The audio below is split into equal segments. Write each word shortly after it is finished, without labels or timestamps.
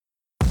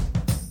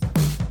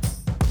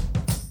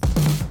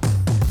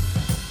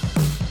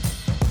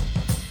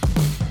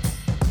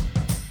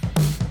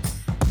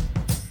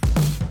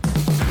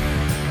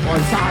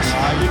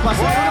passe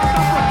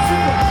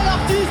super.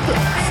 L'artiste,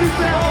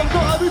 super,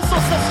 encore un but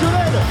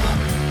sensationnel.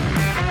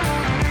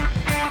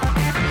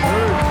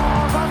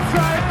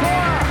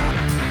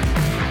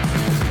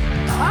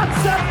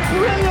 That's a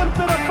brilliant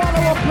bit of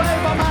follow-up play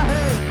by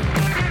Mahe.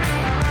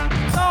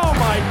 Oh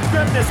my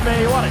goodness me,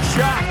 what a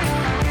shot.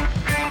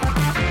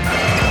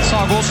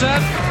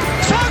 Sagosen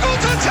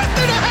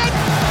setter det hen!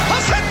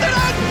 Han setter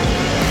den!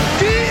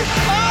 De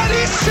er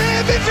i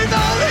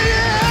semifinale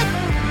igjen!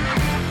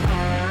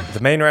 The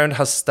main round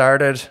has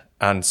started,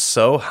 and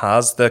so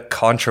has the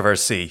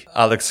controversy.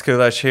 Alex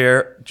Kulec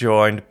here,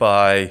 joined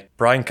by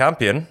Brian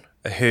Campion,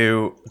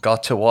 who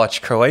got to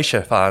watch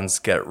Croatia fans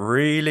get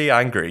really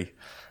angry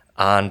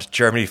and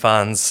Germany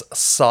fans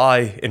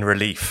sigh in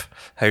relief.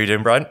 How you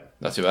doing, Brian?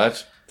 Not too bad.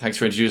 Thanks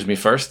for introducing me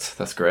first.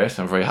 That's great.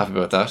 I'm very happy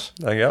about that.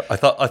 There you go. I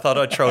thought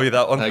I'd throw you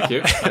that one. Thank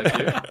you.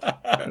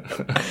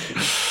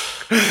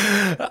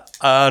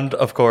 And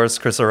of course,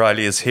 Chris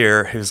O'Reilly is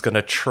here, who's going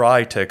to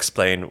try to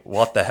explain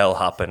what the hell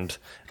happened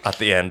at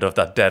the end of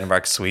that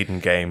Denmark-Sweden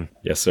game.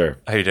 Yes, sir.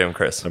 How you doing,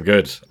 Chris? I'm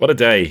good. What a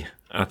day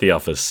at the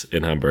office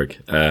in Hamburg.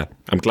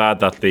 I'm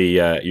glad that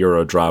the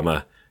Euro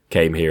drama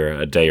came here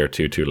a day or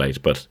two too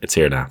late, but it's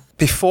here now.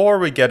 Before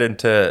we get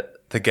into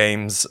the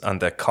games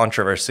and the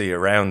controversy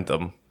around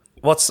them,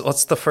 what's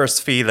the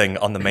first feeling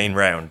on the main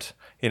round?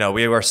 You know,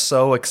 we were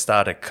so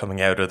ecstatic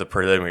coming out of the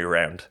preliminary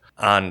round,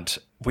 and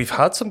we've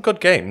had some good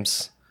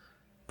games.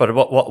 But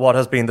what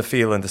has been the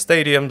feel in the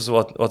stadiums?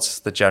 What's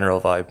the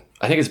general vibe?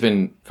 I think it's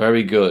been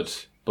very good,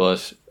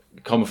 but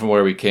coming from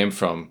where we came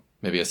from,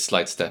 maybe a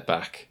slight step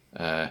back.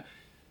 But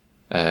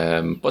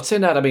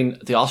saying that, I mean,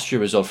 the Austria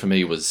result for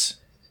me was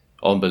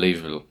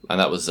unbelievable,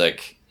 and that was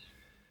like,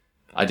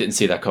 I didn't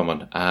see that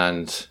coming,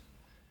 and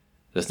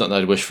there's nothing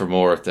I'd wish for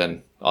more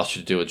than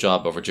Austria to do a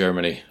job over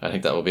Germany. I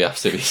think that would be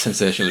absolutely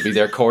sensational. It'd be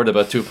their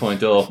Cordoba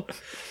 2.0.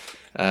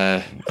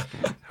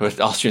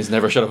 With Austrians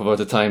never shut up about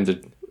the time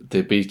that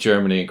they beat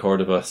Germany in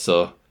Cordoba,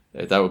 so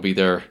that would be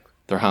their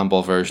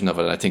handball version of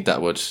it, and I think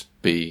that would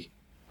be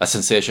a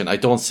sensation. I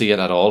don't see it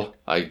at all.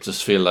 I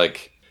just feel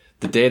like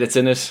the day that's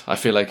in it, I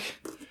feel like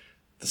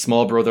the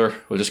small brother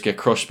will just get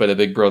crushed by the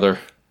big brother.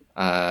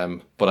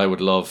 But I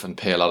would love and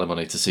pay a lot of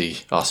money to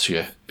see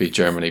Austria beat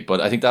Germany. But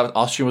I think that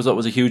Austrian result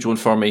was a huge one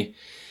for me.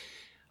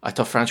 I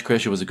thought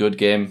France-Croatia was a good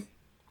game.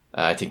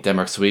 I think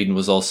Denmark-Sweden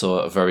was also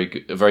a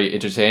very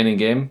entertaining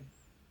game.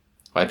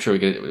 I'm sure we're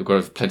going to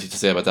have plenty to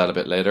say about that a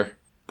bit later.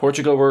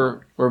 Portugal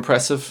were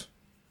impressive.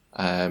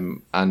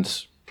 And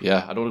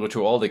yeah, I don't want to go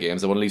through all the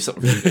games. I want to leave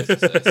something for you guys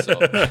to say.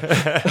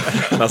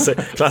 So.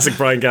 Classic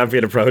Brian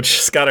Campion approach.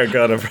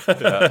 Scattergun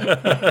approach.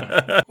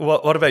 Yeah.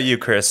 What about you,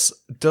 Chris?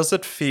 Does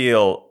it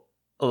feel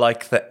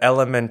like the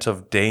element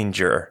of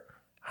danger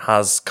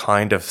has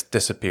kind of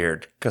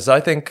disappeared? Because I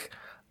think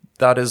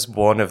that is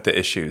one of the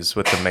issues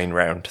with the main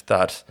round,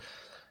 that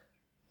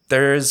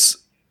there's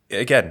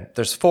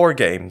 4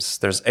 games,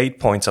 there's 8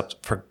 points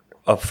up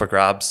for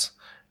grabs,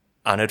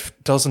 and it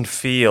doesn't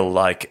feel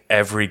like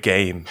every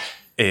game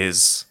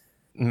is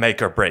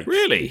make or break.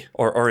 Really?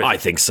 Or I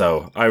think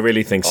so. I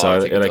really think so. I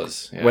think like, it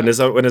does, yeah. When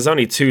there's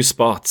only 2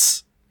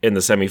 spots in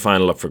the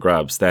semi-final up for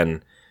grabs,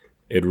 then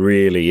it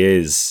really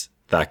is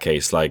that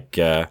case. Like,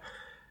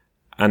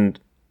 and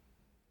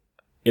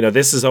you know,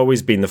 this has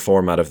always been the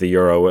format of the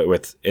Euro.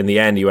 With in the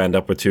end, you end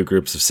up with 2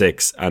 groups of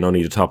 6, and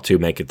only the top 2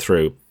 make it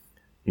through.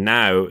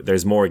 Now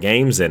there's more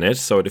games in it,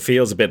 so it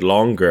feels a bit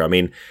longer. I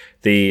mean,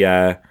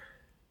 the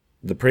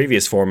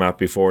previous format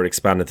before it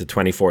expanded to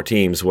 24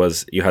 teams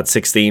was you had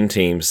 16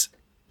 teams,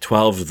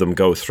 12 of them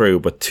go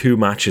through, but 2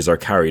 matches are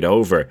carried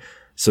over.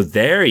 So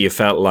there you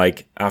felt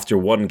like after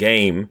one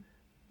game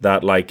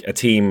that like a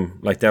team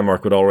like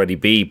Denmark would already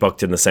be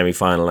booked in the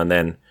semi-final, and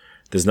then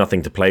there's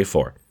nothing to play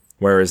for.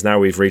 Whereas now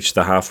we've reached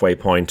the halfway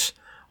point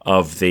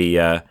of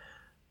the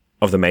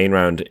main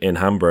round in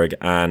Hamburg,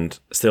 and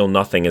still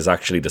nothing is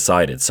actually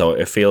decided. So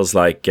it feels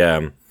like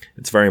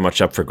it's very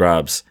much up for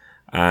grabs,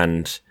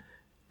 and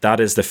that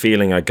is the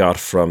feeling I got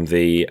from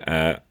the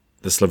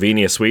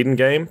Slovenia-Sweden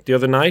game the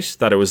other night,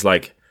 that it was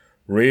like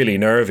really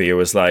nervy. It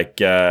was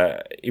like,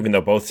 even though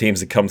both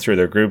teams had come through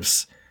their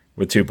groups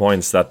with 2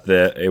 points, that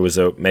it was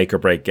a make or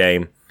break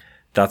game.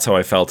 That's how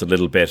I felt a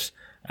little bit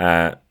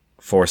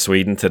for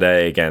Sweden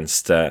today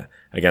against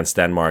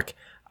Denmark.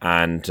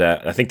 And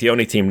I think the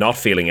only team not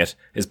feeling it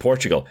is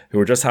Portugal, who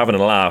are just having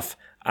a laugh,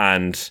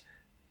 and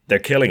they're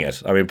killing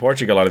it. I mean,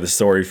 Portugal are the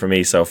story for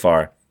me so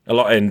far. A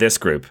lot in this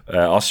group.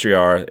 Austria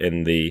are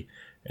in the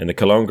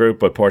Cologne group,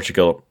 but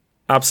Portugal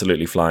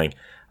absolutely flying.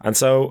 And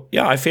so,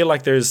 yeah, I feel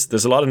like there's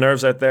a lot of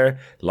nerves out there,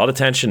 a lot of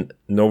tension.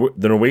 The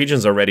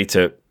Norwegians are ready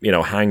to,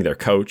 hang their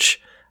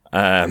coach,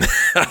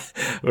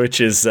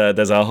 which is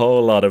there's a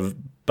whole lot of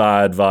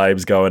bad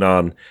vibes going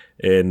on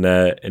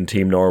in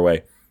Team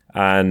Norway.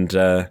 And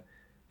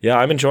yeah,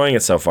 I'm enjoying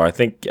it so far. I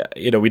think,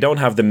 we don't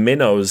have the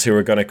minnows who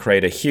are going to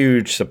create a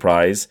huge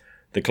surprise.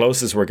 The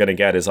closest we're going to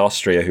get is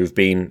Austria, who've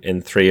been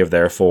in 3 of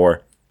their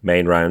 4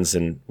 main rounds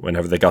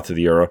whenever they got to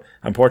the Euro,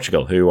 and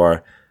Portugal, who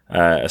are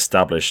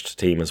established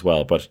team as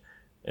well. But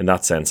in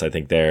that sense, I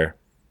think they're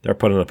they're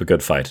putting up a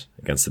good fight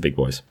against the big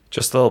boys.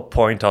 Just a little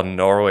point on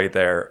Norway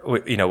there.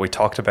 We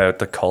talked about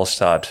the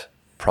Kolstad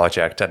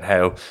project and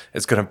how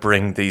it's going to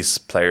bring these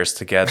players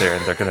together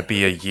and they're going to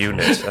be a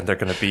unit and they're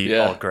going to be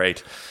all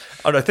great.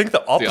 And I think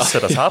the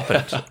opposite has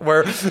happened,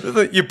 where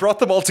you brought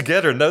them all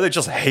together and now they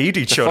just hate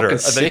each other and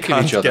they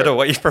can't get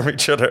away from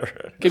each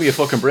other. Give me a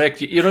fucking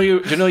break. You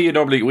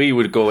normally we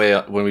would go away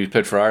when we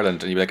played for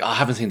Ireland and you'd be like, I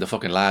haven't seen the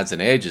fucking lads in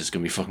ages. It's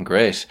going to be fucking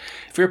great.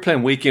 If we were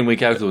playing week in,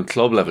 week out at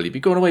club level, you'd be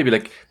going away and be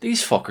like,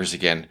 these fuckers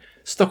again.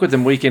 Stuck with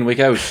them week in, week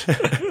out.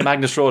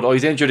 Magnus Road. Oh,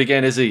 he's injured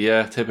again, is he?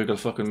 Yeah, typical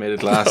fucking made of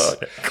glass.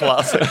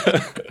 Classic.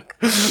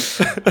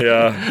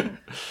 Yeah.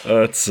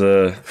 It's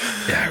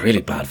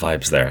really bad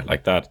vibes there.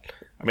 Like that.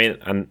 I mean,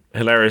 and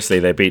hilariously,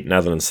 they beat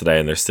Netherlands today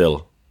and they're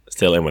still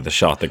in with a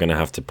shot. They're going to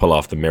have to pull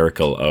off the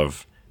miracle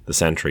of the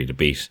century to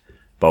beat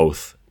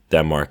both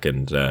Denmark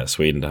and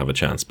Sweden to have a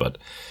chance. But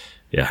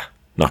yeah,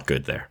 not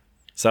good there.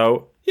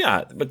 So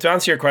yeah, but to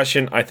answer your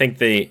question, I think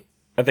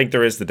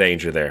there is the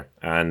danger there.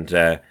 And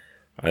I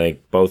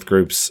think both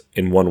groups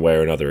in one way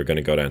or another are going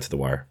to go down to the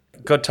wire.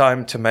 Good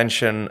time to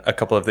mention a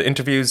couple of the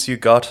interviews you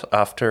got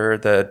after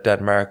the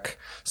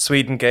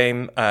Denmark-Sweden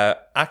game.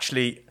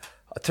 Actually,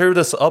 I threw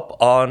this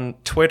up on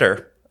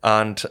Twitter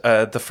and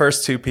the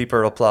first two people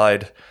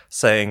replied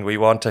saying we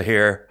want to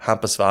hear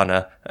Hampus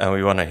Wanne and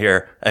we want to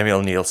hear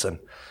Emil Nielsen.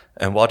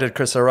 And what did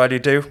Chris O'Reilly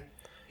do?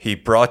 He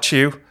brought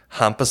you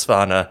Hampus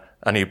Wanne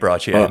and he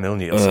brought you Emil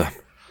Nielsen.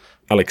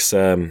 Alex,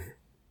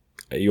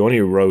 you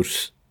only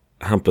wrote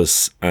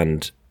Hampus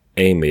and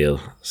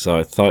Emil, so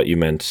I thought you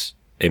meant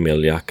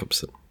Emil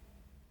Jakobsen.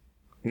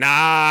 Nah,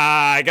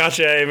 I got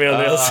you, Emil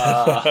Nielsen.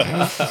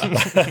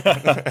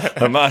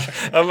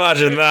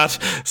 Imagine that.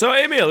 So,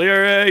 Emil,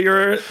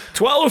 you're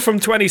 12 from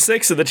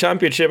 26 in the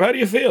championship. How do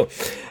you feel?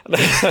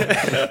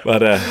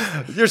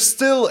 But you're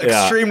still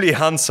extremely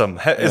handsome.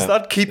 Is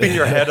that keeping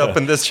your head up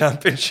in this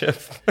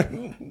championship?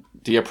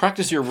 Do you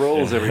practice your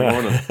rolls every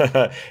morning?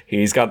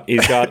 He's got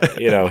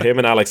him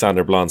and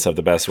Alexander Blons have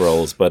the best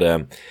rolls. But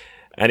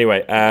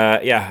anyway,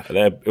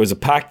 it was a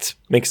packed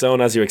mix zone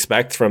as you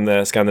expect from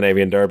the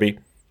Scandinavian Derby.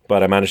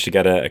 But I managed to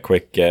get a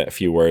quick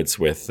few words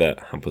with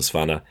Hampus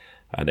Wanne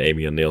and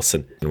Emil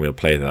Nielsen, and we'll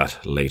play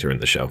that later in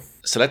the show.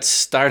 So let's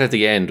start at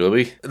the end, will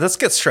we? Let's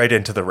get straight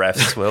into the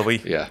refs, will we?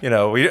 Yeah.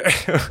 We.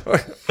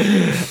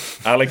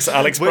 Alex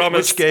promised.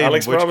 Which game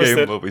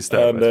will we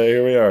start with?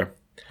 Here we are.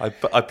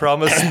 I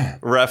promised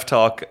ref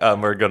talk,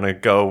 and we're going to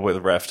go with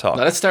ref talk.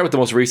 Now let's start with the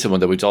most recent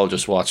one that we'd all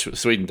just watched,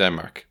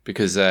 Sweden-Denmark,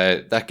 because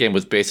that game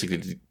was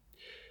basically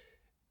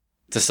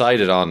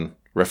decided on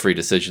referee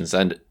decisions,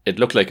 and it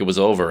looked like it was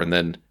over, and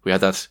then we had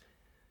that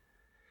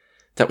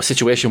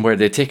situation where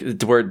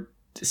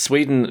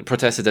Sweden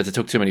protested that they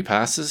took too many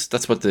passes.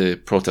 That's what the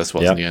protest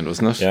was in the end,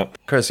 wasn't it? Yeah.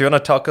 Chris, you want to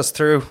talk us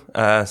through,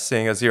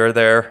 seeing as you're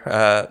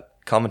there,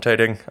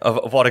 commentating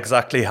of what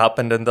exactly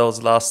happened in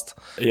those last...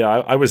 Yeah,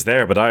 I was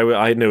there, but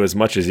I knew as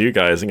much as you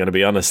guys, I'm going to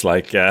be honest.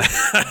 Like,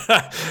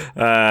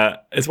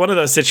 it's one of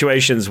those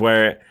situations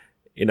where,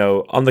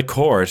 on the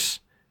court,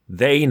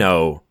 they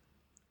know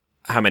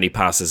how many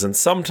passes, and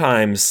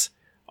sometimes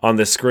on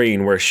the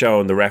screen we're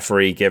shown the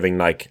referee giving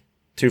like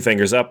 2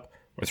 fingers up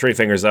or 3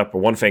 fingers up or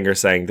 1 finger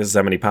saying this is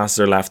how many passes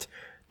are left.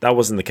 That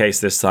wasn't the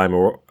case this time,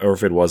 or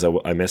if it was,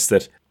 I missed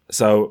it.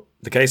 So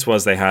the case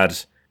was they had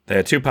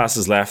 2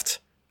 passes left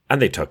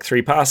and they took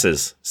 3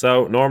 passes.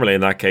 So normally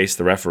in that case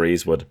the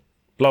referees would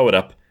blow it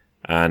up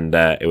and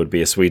it would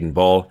be a Sweden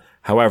ball.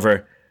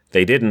 However,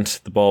 they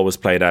didn't. The ball was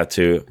played out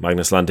to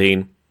Magnus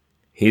Landin.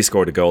 He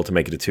scored a goal to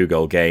make it a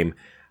 2-goal game.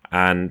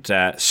 And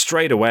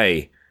straight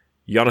away,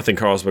 Jonathan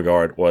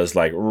Korsbegård was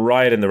like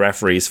right in the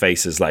referee's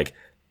faces, like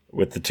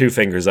with the 2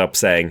 fingers up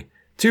saying,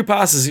 2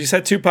 passes, you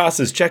said 2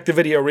 passes, check the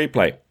video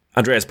replay.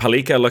 Andreas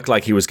Palika looked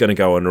like he was going to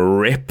go and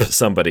rip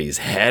somebody's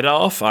head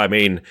off. I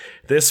mean,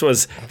 this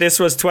was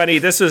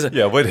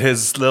with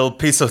his little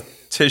piece of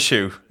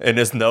tissue in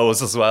his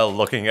nose as well,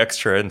 looking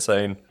extra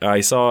insane. I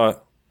saw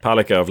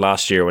Palika of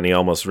last year when he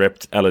almost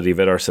ripped Elodie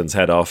Vidorsson's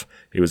head off.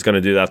 He was going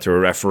to do that to a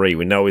referee.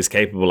 We know he's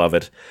capable of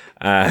it.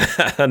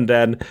 And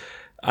then,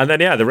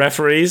 the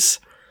referees,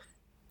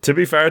 to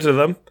be fair to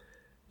them,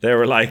 they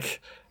were like,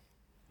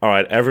 all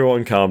right,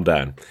 everyone calm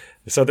down.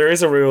 So there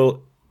is a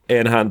rule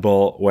in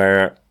handball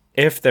where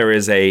if there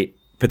is a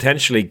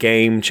potentially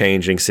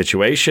game-changing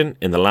situation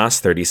in the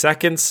last 30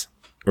 seconds,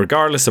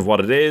 regardless of what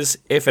it is,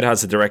 if it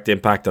has a direct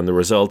impact on the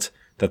result,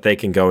 that they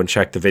can go and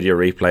check the video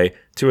replay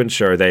to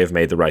ensure they have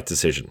made the right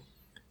decision.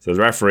 So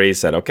the referee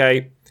said,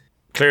 okay,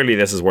 clearly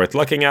this is worth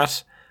looking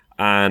at.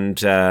 And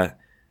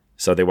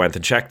so they went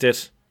and checked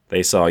it.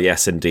 They saw,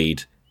 yes,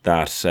 indeed,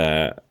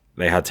 that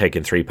they had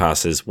taken 3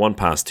 passes, 1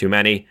 pass too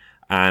many,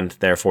 and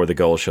therefore the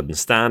goal shouldn't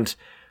stand.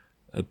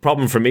 The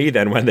problem for me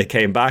then when they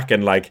came back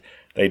and like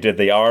they did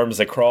the arms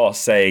across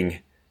saying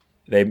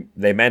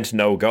they meant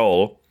no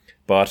goal,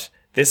 but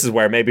this is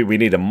where maybe we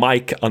need a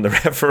mic on the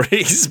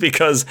referees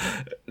because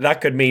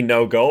that could mean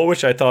no goal,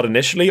 which I thought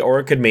initially, or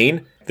it could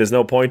mean there's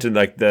no point in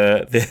like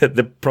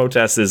the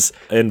protest is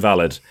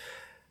invalid.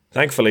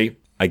 Thankfully,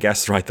 I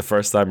guessed right the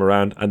first time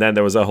around, and then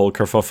there was a whole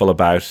kerfuffle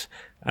about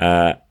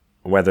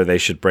whether they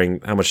should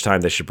how much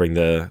time they should bring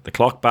the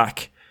clock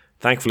back.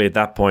 Thankfully, at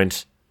that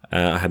point,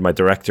 I had my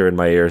director in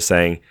my ear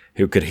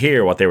who could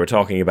hear what they were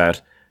talking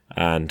about,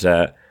 and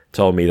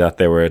told me that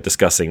they were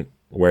discussing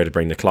where to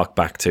bring the clock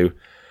back to.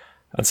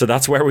 And so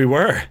that's where we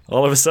were.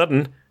 All of a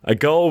sudden, a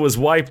goal was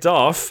wiped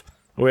off,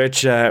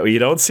 which you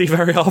don't see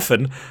very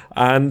often.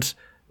 And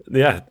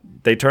yeah,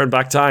 they turned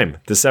back time.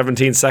 There's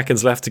 17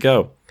 seconds left to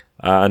go.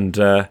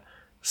 And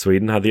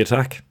Sweden had the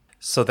attack.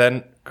 So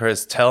then,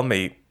 Chris, tell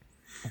me,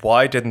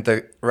 why didn't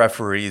the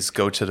referees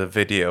go to the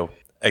video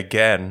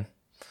again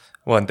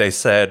when they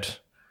said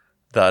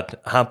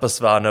that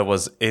Hampus Wanne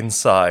was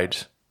inside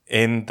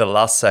in the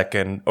last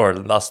second or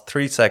last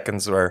 3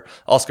 seconds where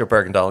Oscar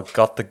Bergendahl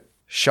got the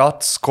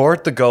shot,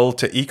 scored the goal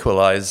to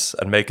equalise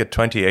and make it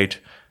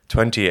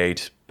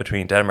 28-28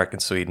 between Denmark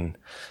and Sweden.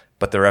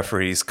 But the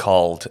referees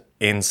called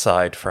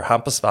inside for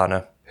Hampus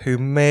Wanne, who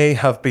may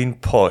have been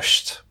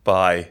pushed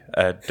by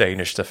a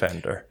Danish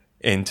defender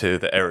into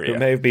the area. Who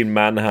may have been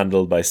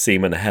manhandled by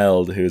Seaman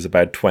Held, who's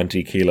about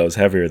 20 kilos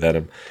heavier than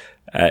him,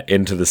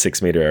 into the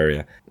 6 metre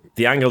area.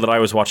 The angle that I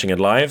was watching it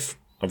live,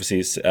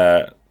 obviously,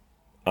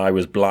 I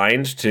was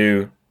blind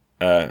to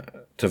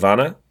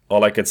Wanne.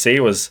 All I could see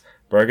was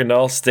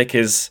Bergendahl stick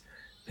his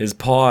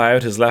paw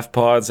out, his left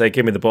paw, and say,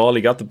 "Give me the ball."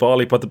 He got the ball.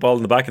 He put the ball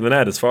in the back of the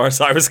net. As far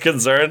as I was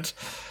concerned,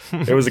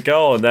 it was a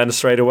goal. And then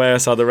straight away, I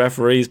saw the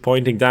referees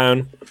pointing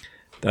down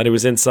that it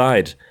was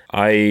inside.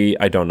 I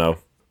don't know.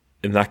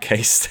 In that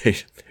case, they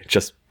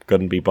just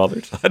couldn't be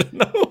bothered. I don't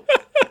know.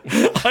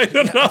 I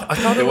don't know.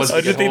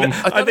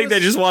 I think they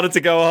just wanted to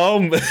go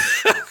home.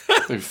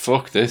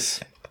 Fuck this.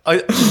 I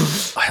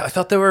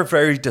thought they were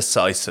very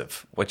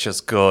decisive, which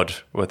is good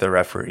with the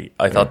referee.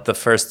 I thought the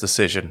first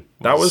decision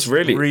was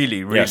really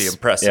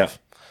impressive.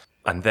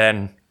 Yeah. And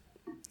then,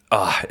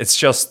 it's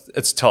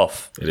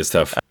tough. It is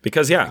tough.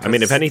 Because I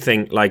mean, if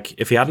anything, like,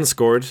 if he hadn't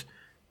scored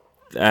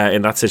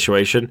in that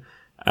situation,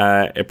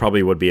 it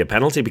probably would be a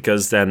penalty,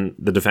 because then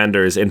the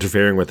defender is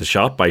interfering with the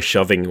shot by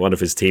shoving one of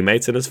his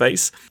teammates in his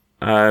face.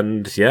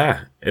 And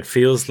it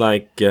feels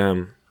like...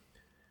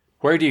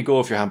 Where do you go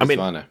if you're Hampus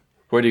Wanne?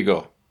 Where do you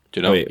go? Do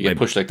you know? You get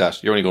pushed like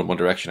that. You're only going one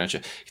direction, aren't you?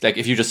 Like,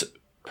 if you just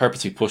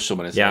purposely push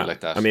someone inside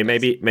like that. I mean,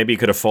 maybe he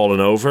could have fallen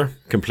over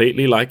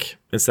completely, like,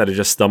 instead of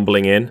just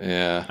stumbling in.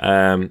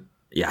 Yeah.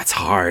 It's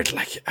hard.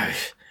 Like,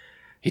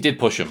 he did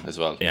push him as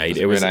well. Yeah,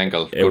 it was an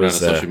angle. Go down on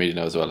social media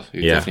now as well.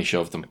 He definitely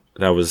shoved them.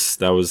 That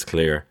was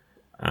clear,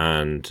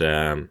 and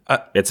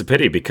it's a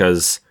pity,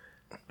 because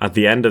at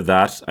the end of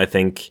that, I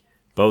think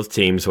both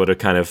teams would have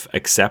kind of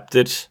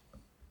accepted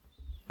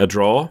a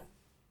draw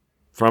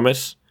from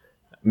it.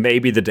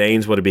 Maybe the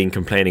Danes would have been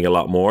complaining a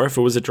lot more if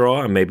it was a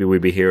draw, and maybe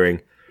we'd be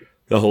hearing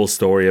the whole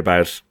story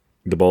about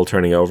the ball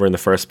turning over in the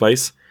first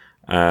place.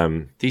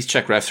 These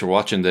Czech refs were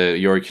watching the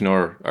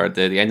Euro or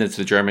the end of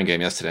the German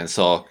game yesterday and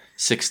saw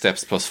 6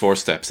 steps plus 4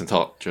 steps and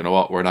thought, do you know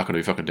what? We're not going to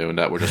be fucking doing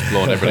that. We're just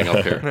blowing everything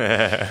up here.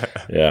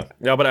 Yeah.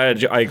 No, but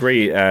I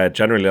agree.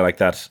 Generally, like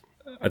that,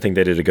 I think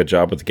they did a good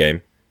job with the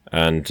game,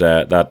 and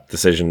that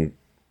decision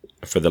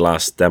for the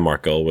last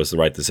Denmark goal was the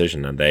right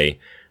decision, and they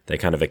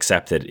kind of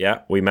accepted,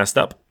 we messed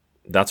up.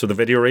 That's what the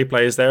video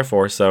replay is there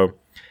for. So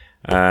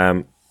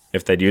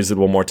if they'd used it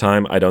one more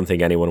time, I don't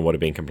think anyone would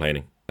have been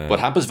complaining. But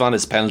Hampus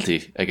Wanne's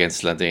penalty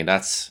against Landin,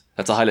 that's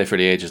a highlight for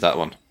the ages, that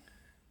one.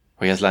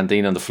 Where he has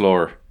Landin on the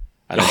floor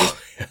and then just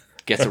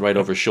gets it right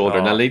over his shoulder.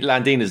 And then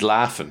Landin is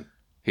laughing.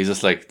 He's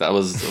just like, that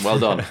was well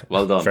done.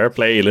 Well done. Fair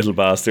play, you little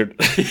bastard.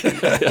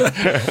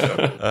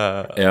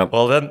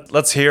 Well, then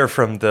let's hear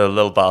from the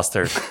little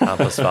bastard,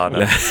 Hampus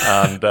Wanne,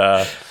 and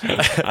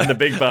the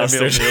big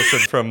bastard. Emil Nielsen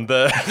from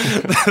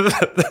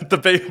the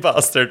big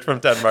bastard from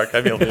Denmark,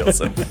 Emil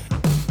Nielsen.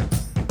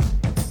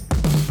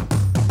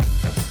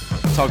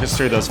 Talk us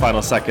through those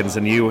final seconds,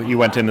 and you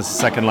went in as a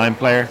second line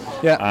player,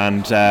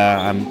 and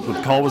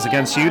the call was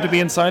against you to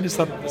be inside. Is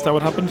that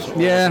what happened?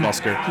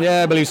 Oscar.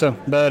 I believe so,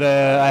 but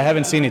I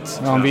haven't seen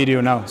it on video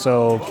now,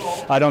 so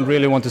I don't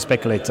really want to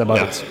speculate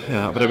about it.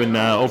 Yeah, but I mean,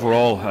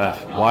 overall,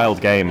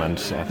 wild game, and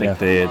I think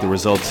the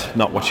result,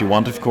 not what you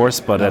want, of course,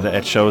 but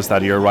it shows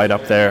that you're right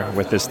up there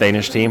with this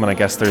Danish team, and I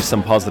guess there's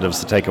some positives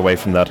to take away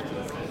from that.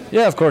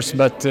 Yeah, of course,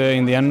 but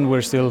in the end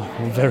we're still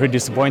very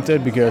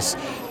disappointed, because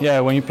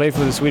when you play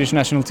for the Swedish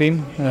national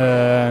team,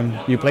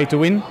 you play to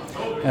win.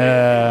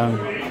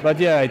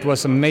 But it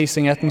was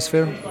amazing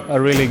atmosphere, a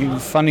really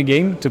funny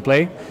game to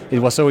play. It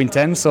was so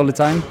intense all the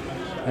time.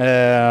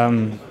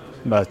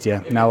 But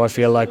now I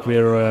feel like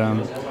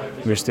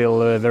we're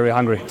still very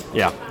hungry.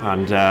 Yeah,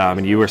 and I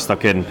mean, you were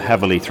stuck in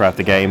heavily throughout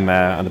the game,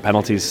 and the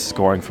penalties,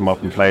 scoring from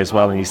open play as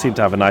well, and you seemed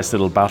to have a nice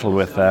little battle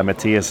with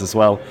Matthias as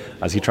well,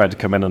 as he tried to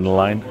come in on the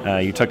line.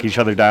 You took each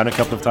other down a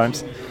couple of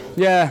times.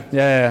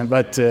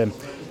 But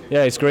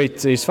it's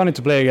great. It's funny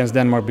to play against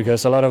Denmark,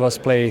 because a lot of us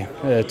play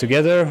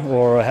together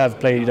or have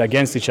played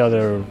against each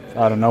other,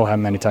 I don't know how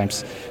many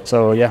times.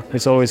 So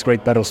it's always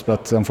great battles,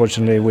 but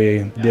unfortunately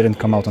we didn't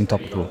come out on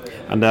top.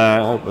 And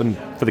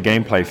for the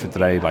gameplay for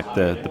today, like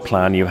the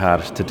plan you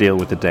had to deal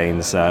with the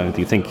Danes, do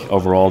you think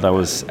overall that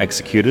was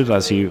executed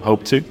as you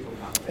hoped to?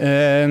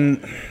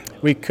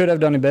 we could have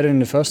done it better in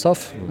the first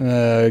half.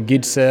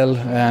 Gidsel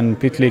and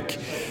Pitlik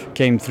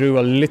came through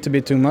a little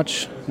bit too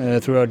much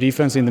through our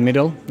defense in the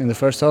middle in the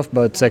first half,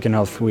 but second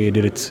half we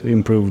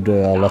improved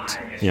a lot.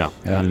 Yeah.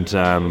 And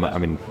I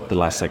mean, the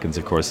last seconds,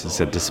 of course, is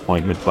a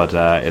disappointment, but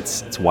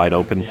it's wide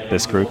open,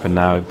 this group, and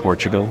now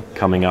Portugal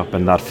coming up,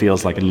 and that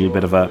feels like a little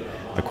bit of a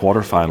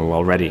quarter-final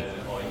already.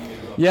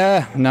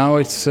 Yeah, now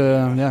it's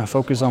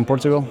focus on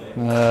Portugal.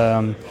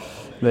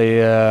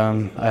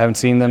 I haven't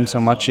seen them so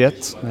much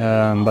yet,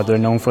 but they're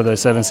known for their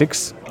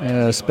 7-6,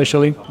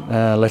 especially.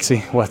 Let's see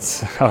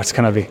how it's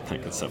gonna be.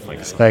 Good stuff,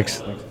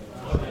 Thanks.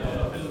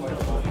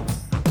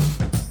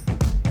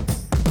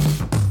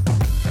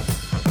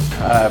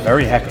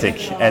 Very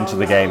hectic end to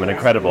the game, an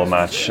incredible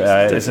match.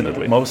 Is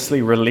it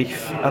mostly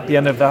relief at the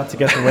end of that to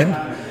get the win?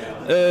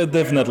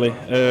 Definitely.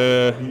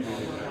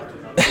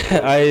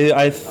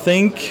 I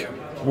think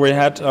we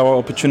had our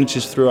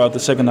opportunities throughout the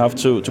second half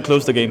to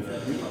close the game,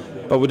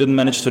 but we didn't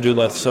manage to do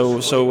that.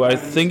 So I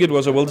think it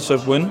was a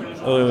well-deserved win.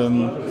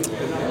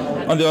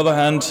 On the other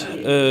hand,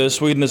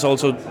 Sweden is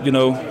also,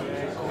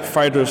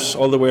 fighters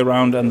all the way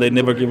around, and they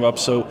never give up.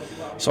 So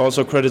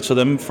also credit to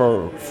them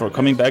for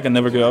coming back and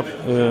never give up.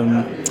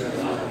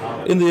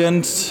 In the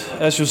end,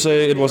 as you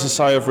say, it was a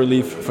sigh of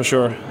relief for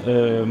sure.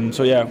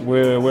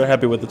 We're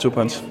happy with the 2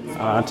 points.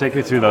 Take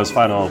me through those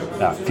final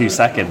few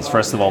seconds.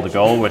 First of all, the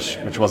goal, which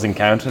wasn't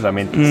counted. I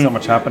mean, so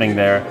much happening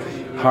there.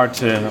 Hard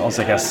to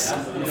also, I guess,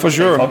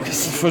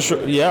 focus. For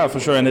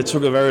sure. And it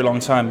took a very long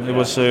time. It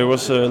was a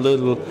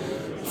little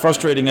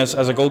frustrating as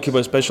a goalkeeper,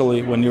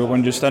 especially when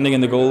you're standing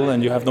in the goal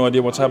and you have no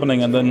idea what's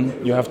happening, and then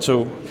you have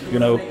to,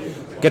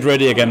 get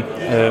ready again.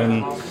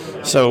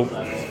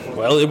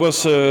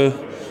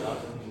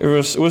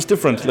 It was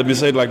different. Let me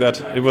say it like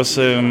that. It was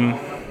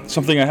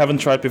something I haven't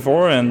tried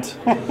before, and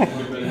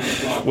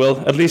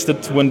well, at least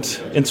it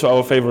went into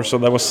our favor, so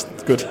that was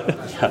good.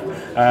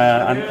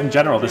 And in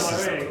general,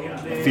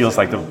 feels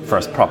like the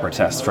first proper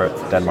test for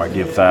Denmark.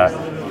 You've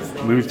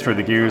moved through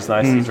the gears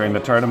nicely during the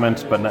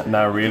tournament, but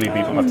now really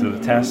be put to the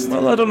test.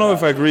 Well, I don't know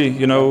if I agree.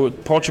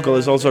 Portugal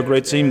is also a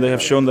great team. They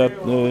have shown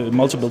that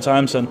multiple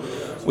times, and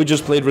we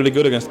just played really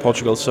good against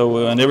Portugal.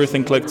 So and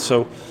everything clicked.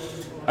 So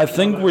I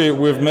think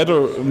we've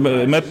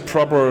met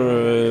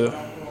proper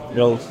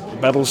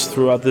battles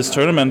throughout this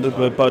tournament,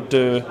 but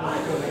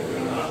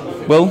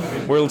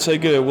we'll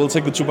take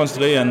the 2 points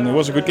today, and it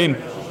was a good game.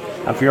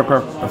 And for your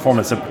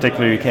performance in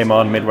particular, you came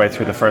on midway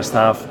through the first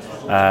half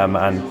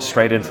and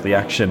straight into the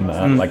action.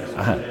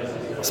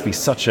 It must be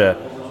such a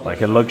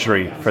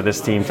luxury for this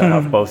team to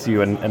have both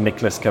you and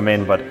Nicholas come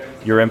in, but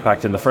your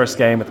impact in the first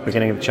game at the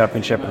beginning of the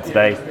championship and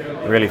today,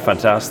 really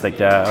fantastic.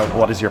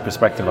 What is your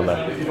perspective on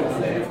that?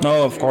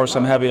 No, of course,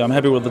 I'm happy. I'm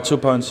happy with the 2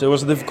 points. It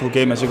was a difficult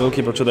game as a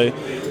goalkeeper today.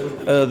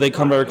 They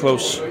come very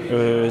close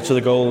to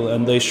the goal,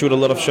 and they shoot a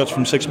lot of shots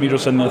from 6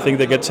 meters, and I think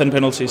they get 10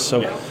 penalties.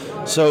 So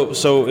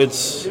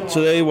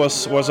today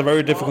was a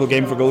very difficult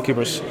game for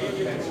goalkeepers.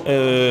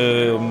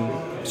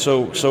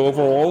 So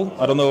overall,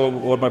 I don't know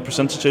what my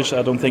percentage is.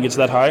 I don't think it's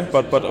that high,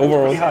 but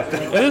overall,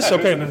 it is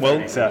okay.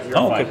 Well,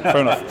 okay, fair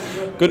enough.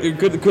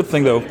 Good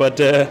thing though. But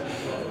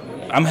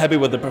I'm happy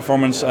with the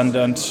performance and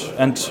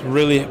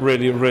really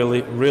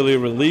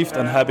relieved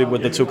and happy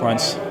with the 2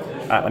 points.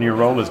 And your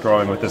role is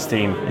growing with this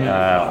team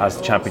as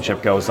the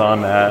championship goes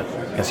on.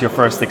 It's your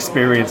first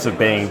experience of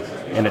being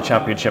in a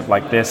championship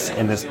like this,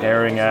 in this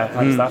pairing.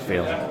 How does that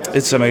feel?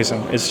 It's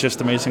amazing. It's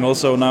just amazing.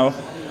 Also now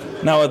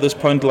at this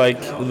point,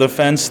 the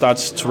fans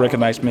starts to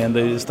recognize me and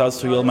they starts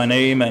to yell my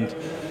name, and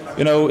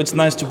it's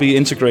nice to be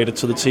integrated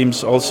to the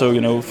teams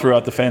also,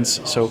 throughout the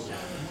fans. So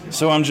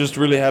I'm just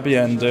really happy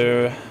and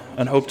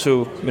hope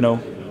to,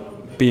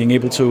 being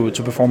able to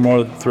perform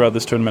more throughout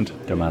this tournament.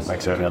 Good man.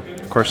 Thanks, Emil.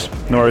 Of course.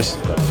 No worries.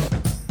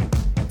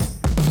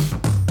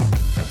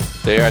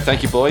 There,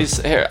 thank you, boys.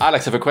 Here,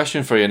 Alex, I have a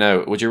question for you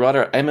now. Would you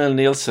rather Emil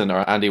Nielsen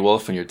or Andy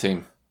Wolf on your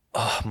team?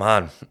 Oh,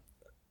 man.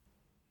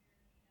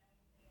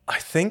 I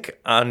think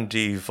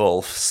Andy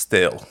Wolf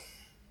still.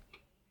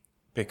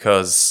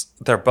 Because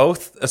they're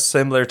both a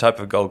similar type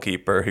of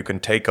goalkeeper who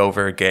can take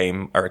over a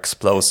game, are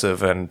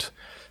explosive and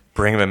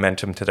bring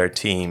momentum to their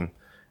team.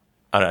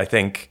 And I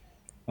think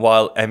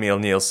while Emil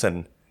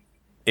Nielsen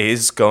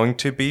is going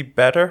to be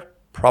better,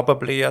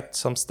 probably at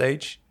some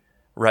stage,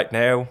 right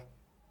now,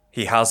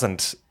 he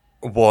hasn't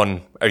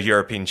won a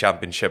European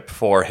Championship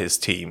for his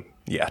team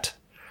yet.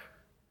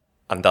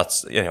 And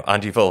that's,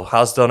 Andy Wolf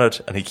has done it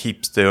and he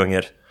keeps doing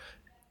it.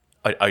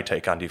 I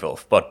take Andy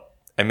Wolf, but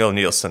Emil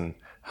Nielsen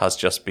has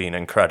just been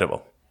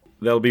incredible.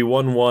 There'll be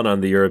 1-1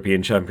 on the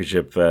European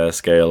Championship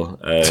scale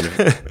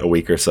in a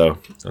week or so,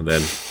 and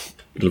then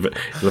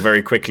it'll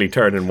very quickly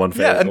turn in one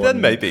favor. Yeah, and then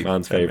maybe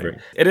man's favourite.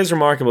 It is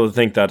remarkable to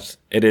think that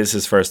it is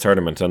his first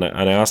tournament, and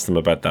I asked him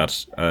about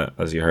that,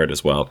 as you heard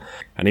as well.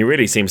 And he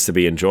really seems to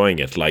be enjoying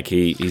it.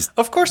 He's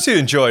of course he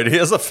enjoyed it. He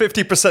has a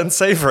 50%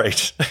 save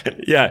rate.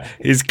 Yeah,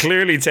 he's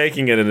clearly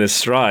taking it in his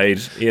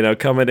stride.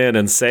 Coming in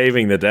and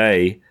saving the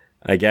day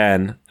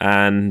again,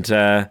 and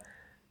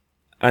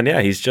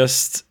yeah, he's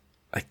just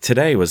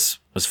today was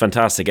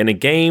fantastic in a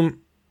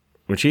game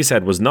which he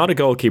said was not a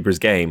goalkeeper's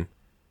game.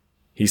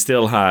 he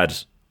still had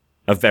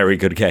a very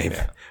good game,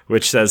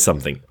 which says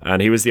something.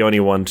 And he was the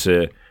only one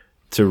to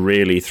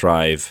really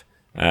thrive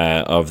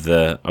of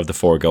the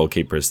 4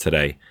 goalkeepers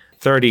today.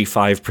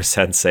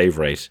 35% save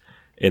rate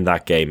in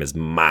that game is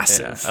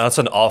massive. That's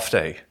an off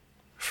day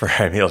for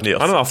Emil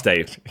Nielsen. On an off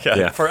day.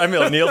 Yeah. For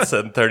Emil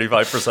Nielsen,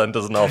 35%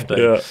 is an off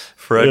day.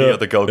 For any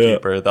other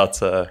goalkeeper,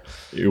 that's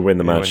you win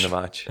the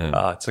match.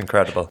 It's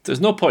incredible. There's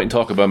no point in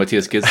talking about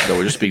Matthias Gitzel, though.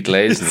 We'll just be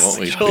glazing, won't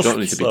we? We don't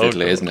need to be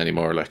glazing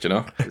anymore, like, you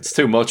know? It's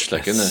too much,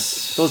 like, isn't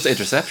it? Those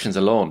interceptions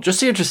alone.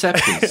 Just the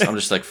interceptions. I'm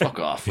just like, fuck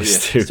off.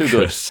 It's too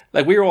good.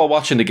 Like, we were all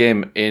watching the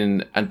game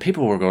and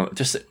people were going,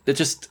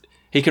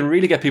 he can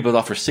really get people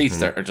off their seats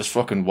that are just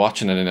fucking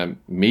watching it in a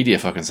media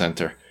fucking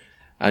centre.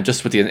 And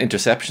just with the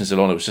interceptions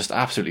alone, it was just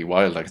absolutely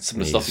wild. Like,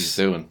 some of the stuff he's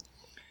doing.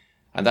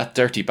 And that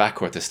dirty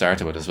backcourt they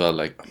started with as well,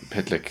 like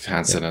Pitlick,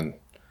 Hansen and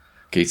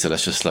Gitzel.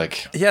 It's just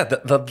like... Yeah,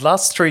 the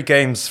last 3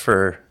 games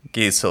for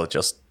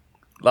Gitzel,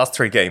 last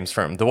 3 games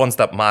for him, the ones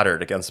that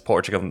mattered against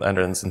Portugal,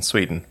 Netherlands and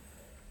Sweden.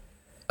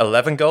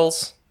 11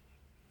 goals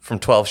from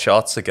 12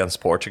 shots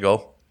against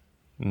Portugal.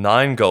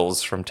 9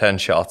 goals from 10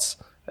 shots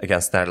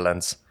against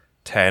Netherlands.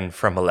 10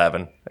 from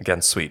 11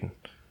 against Sweden.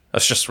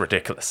 That's just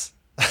ridiculous.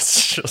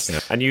 That's just... Yeah.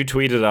 And you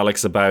tweeted,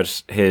 Alex,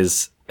 about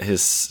his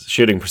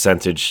shooting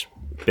percentage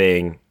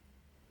being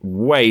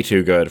way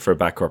too good for a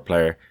backcourt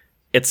player.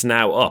 It's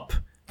now up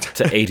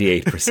to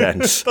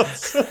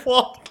 88%.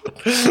 What?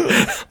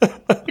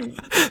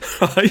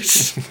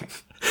 Right?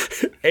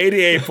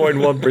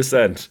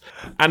 88.1%.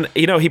 And,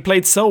 you know, he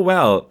played so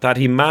well that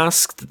he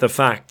masked the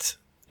fact,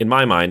 in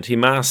my mind,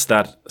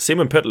 that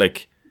Simon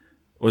Pitlick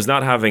was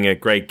not having a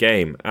great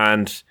game.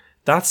 And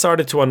that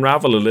started to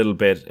unravel a little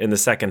bit in the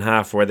second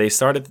half, where they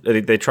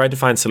tried to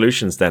find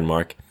solutions,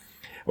 Denmark,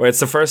 where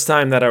it's the first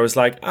time that I was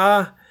like,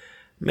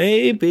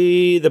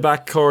 maybe the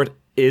backcourt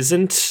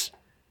isn't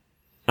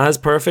as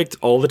perfect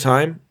all the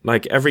time.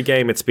 Like, every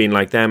game it's been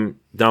like them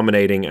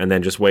dominating and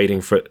then just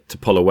waiting for it to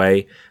pull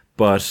away.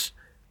 But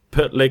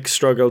Pitlick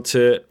struggled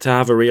to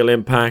have a real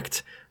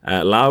impact.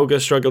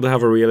 Lauge struggled to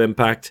have a real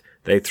impact.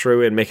 They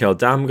threw in Mikkel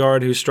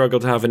Damgaard, who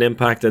struggled to have an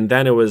impact. And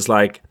then it was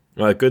like,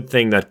 well, a good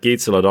thing that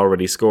Gitzel had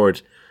already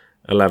scored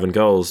 11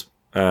 goals,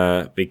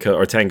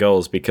 or 10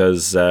 goals,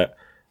 because,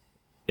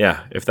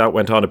 if that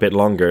went on a bit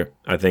longer,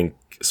 I think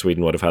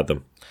Sweden would have had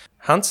them.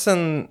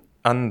 Hansen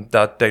and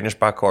that Danish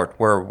backcourt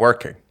were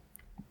working.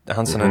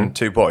 Hansen and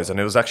 2 boys. And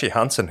it was actually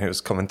Hansen who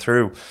was coming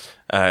through,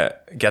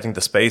 getting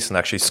the space and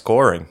actually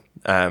scoring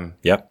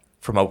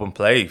from open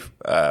play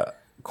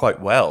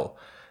quite well.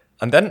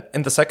 And then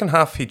in the second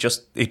half, he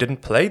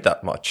didn't play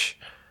that much.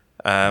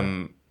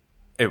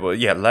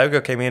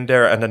 Lauge came in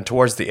there, and then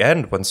towards the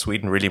end, when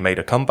Sweden really made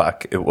a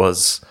comeback, it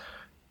was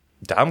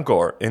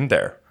Damgaard in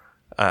there.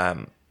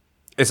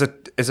 Is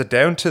it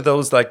down to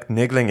those like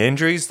niggling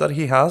injuries that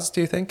he has,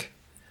 do you think?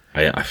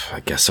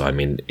 I guess so. I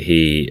mean,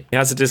 he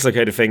has a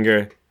dislocated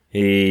finger.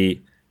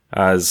 He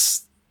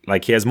has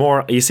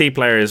more. You see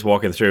players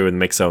walking through in the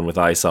mix zone with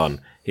ice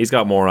on. He's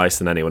got more ice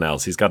than anyone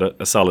else. He's got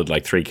a solid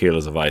 3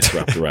 kilos of ice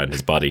wrapped around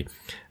his body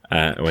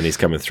when he's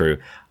coming through.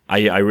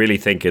 I really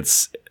think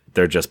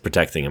they're just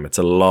protecting him. It's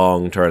a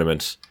long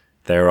tournament.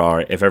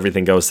 If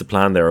everything goes to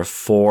plan, there are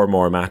 4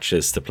 more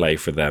matches to play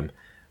for them.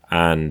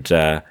 And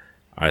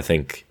I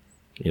think,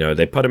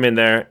 they put him in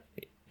there.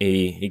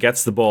 He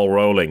gets the ball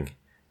rolling.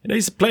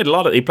 He's played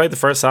he played the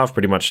first half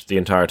pretty much the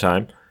entire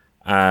time.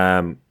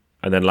 And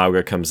then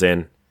Lauge comes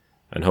in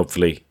and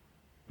hopefully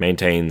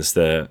maintains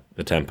the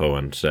tempo.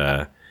 And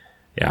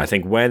I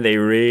think when they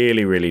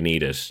really, really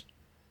need it,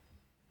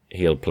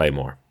 he'll play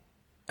more.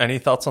 Any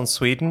thoughts on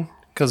Sweden?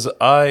 Because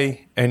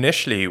I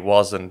initially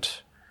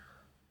wasn't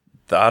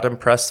that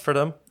impressed for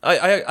them.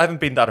 I haven't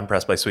been that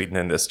impressed by Sweden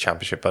in this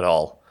championship at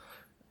all.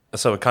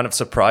 So it kind of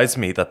surprised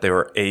me that they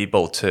were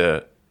able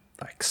to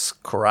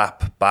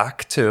scrap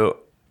back to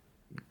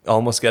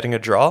almost getting a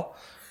draw.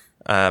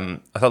 I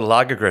thought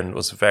Lagergren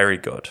was very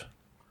good.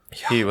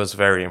 Yeah. He was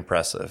very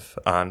impressive.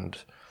 And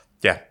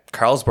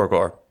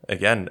Karlsberg,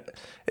 again,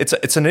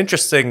 it's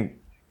interesting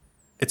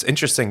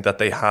that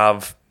they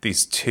have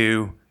these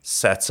 2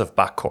 sets of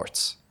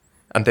backcourts.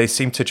 And they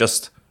seem to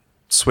just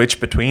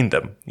switch between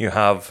them. You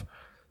have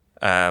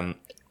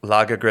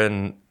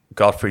Lagergren,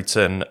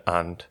 Gottfriedsen,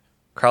 and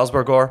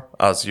Karlsberg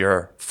as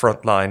your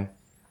front line.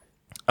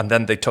 And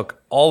then they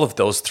took all of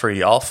those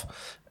 3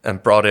 off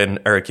and brought in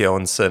Erik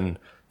Johansson,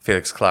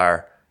 Felix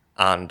Klar,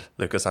 and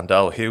Lucas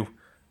Andel, who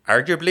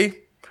arguably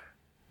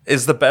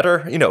is the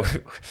better,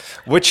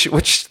 which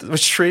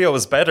trio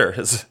is better?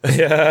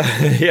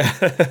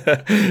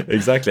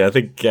 Exactly. I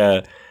think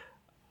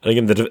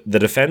in the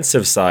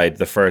defensive side,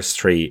 the first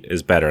 3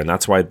 is better, and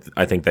that's why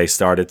I think they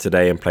started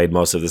today and played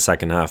most of the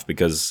second half,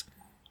 because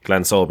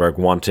Glenn Solberg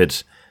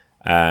wanted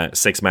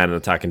 6 men in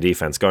attack and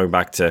defense, going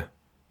back to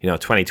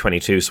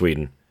 2022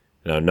 Sweden.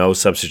 No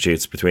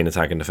substitutes between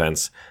attack and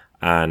defense,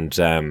 and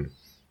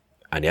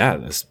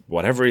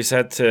whatever he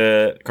said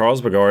to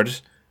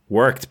Karlsberg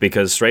worked,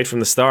 because straight from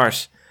the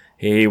start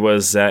he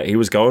was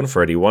going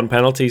for it. He won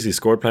penalties, he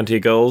scored plenty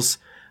of goals.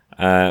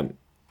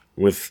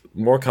 with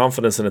more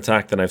confidence in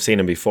attack than I've seen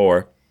him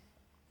before.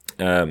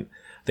 I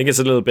think it's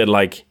a little bit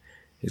like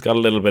he's got a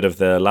little bit of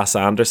the Lasse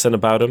Anderson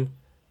about him.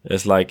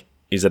 It's like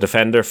he's a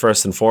defender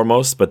first and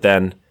foremost, but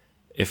then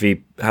if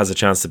he has a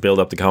chance to build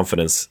up the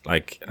confidence,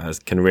 like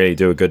can really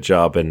do a good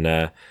job in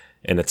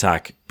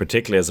attack,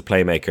 particularly as a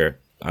playmaker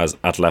as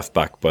at left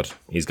back. But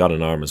he's got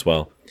an arm as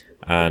well.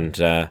 And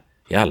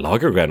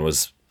Lagergren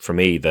was, for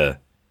me,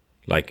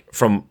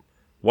 from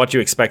what you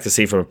expect to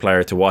see from a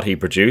player to what he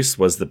produced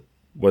was the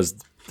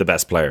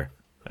best player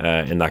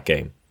in that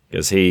game,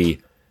 because he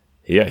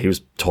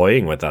was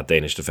toying with that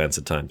Danish defence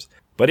at times.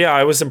 But yeah,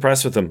 I was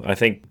impressed with them. I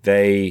think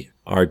they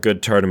are a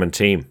good tournament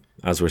team,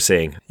 as we're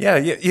seeing. Yeah,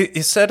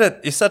 you said it.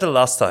 You said it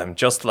last time.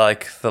 Just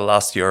like the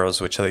last Euros,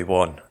 which they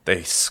won,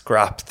 they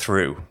scrapped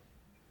through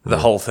the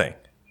whole thing.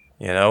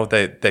 You know,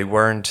 they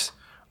weren't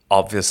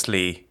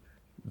obviously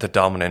the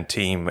dominant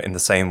team in the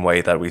same way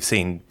that we've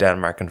seen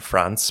Denmark and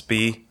France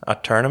be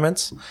at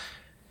tournaments.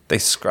 They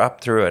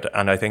scrapped through it,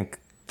 and I think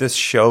this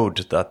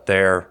showed that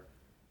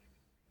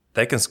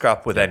they can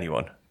scrap with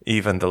anyone,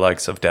 even the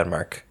likes of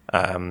Denmark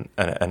and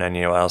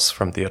anyone else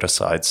from the other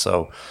side.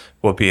 So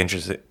we'll be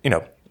interested.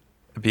 It'd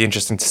be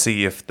interesting to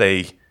see if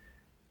they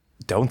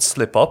don't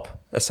slip up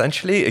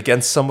essentially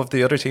against some of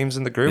the other teams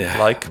in the group,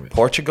 like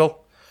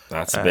Portugal.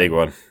 That's a big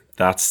one.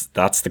 That's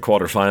the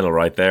quarterfinal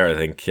right there. I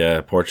think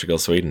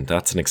Portugal-Sweden.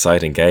 That's an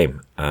exciting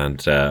game,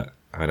 and I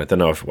don't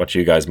know what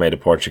you guys made of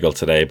Portugal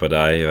today, but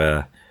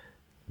I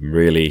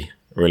really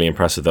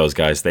impressed with those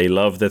guys. They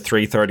love the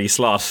 3:30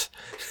 slot.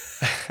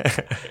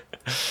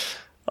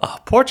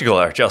 Portugal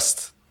are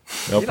just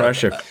no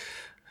pressure.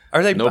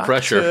 Are they no back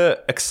pressure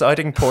to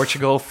exciting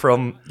Portugal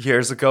from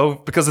years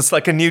ago? Because it's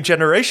like a new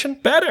generation.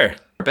 Better.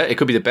 It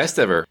could be the best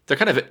ever. They're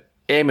kind of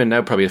aiming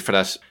now probably for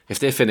that. If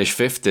they finish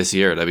 5th this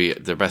year, that'd be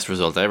their best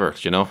result ever.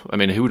 You know, I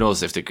mean, who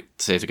knows if they could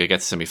get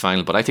to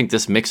semi-final? But I think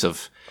this mix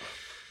of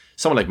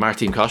someone like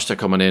Martin Costa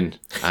coming in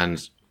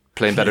and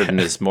playing better than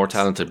his more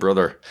talented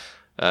brother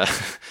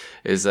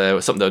is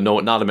something that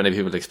not many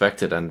people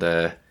expected. And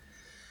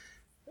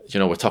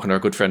we're talking to our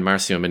good friend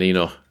Marcio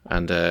Menino,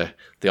 and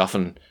they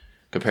often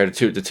compare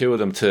the two of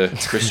them to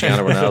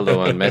Cristiano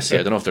Ronaldo and Messi.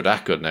 I don't know if they're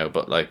that good now,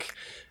 but like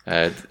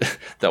that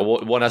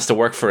one has to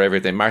work for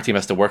everything. Martin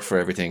has to work for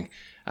everything,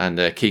 and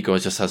Kiko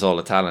just has all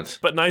the talent.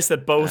 But nice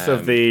that both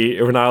of the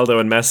Ronaldo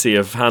and Messi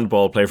of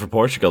handball play for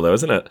Portugal, though,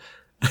 isn't it?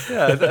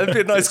 Yeah, that'd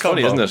be a nice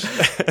combo. Funny, isn't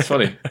it? It's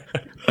funny.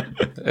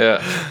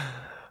 Yeah.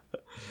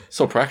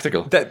 So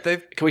practical.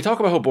 Can we talk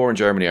about how boring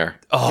Germany are?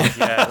 Oh,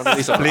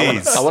 yes.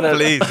 Please.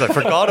 I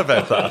forgot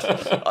about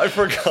that.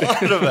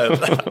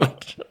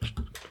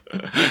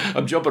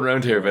 I'm jumping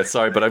around here a bit,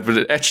 sorry, but I've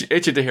been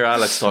itching to hear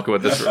Alex talk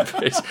about this for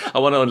a bit. I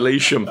want to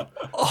unleash him.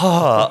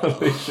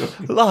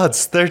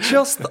 Lads,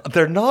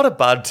 they're not a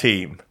bad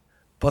team,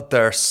 but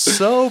they're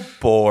so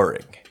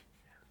boring.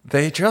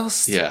 They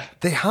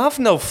have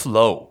no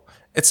flow.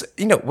 It's,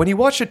 when you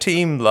watch a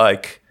team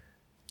like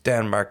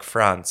Denmark,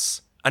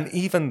 France, and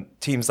even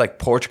teams like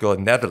Portugal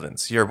and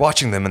Netherlands, you're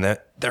watching them and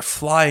they're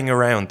flying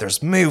around.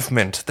 There's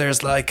movement.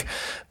 There's like,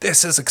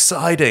 this is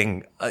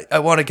exciting. I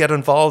want to get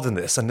involved in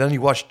this. And then you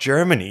watch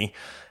Germany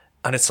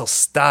and it's so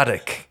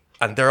static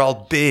and they're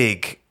all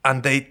big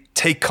and they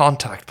take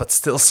contact but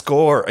still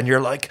score. And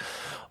you're like,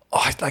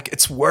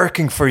 it's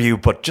working for you,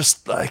 but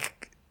just like,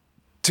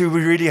 do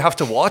we really have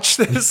to watch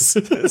this?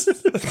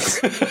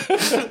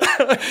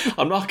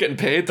 I'm not getting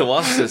paid to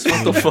watch this.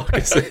 What the fuck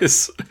is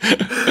this?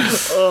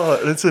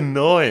 It's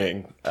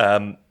annoying.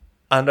 And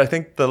I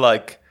think the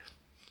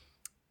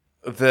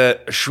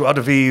joie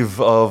de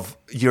vivre of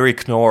Yuri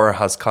Knorr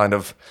has kind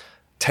of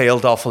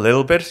tailed off a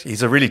little bit.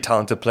 He's a really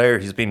talented player.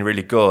 He's been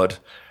really good,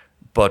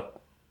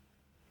 but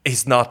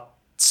he's not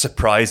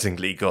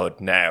surprisingly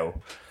good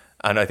now.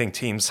 And I think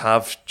teams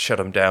have shut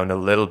him down a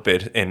little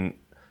bit in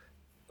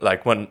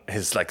when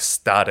his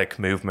static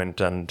movement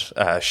and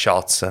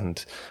shots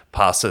and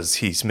passes,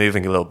 he's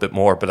moving a little bit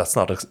more, but that's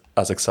not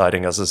as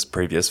exciting as his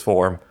previous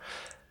form.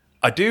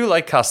 I do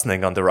like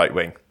Kastening on the right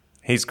wing.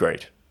 He's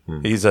great.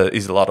 He's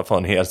a lot of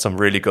fun. He had some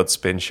really good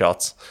spin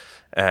shots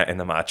in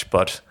the match,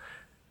 but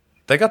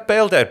they got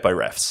bailed out by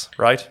refs,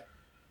 right?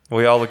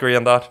 We all agree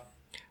on that?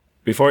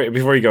 Before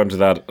you go into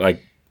that,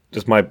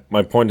 just my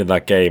point in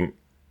that game,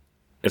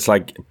 it's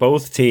like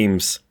both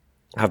teams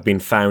have been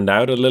found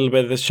out a little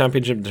bit of this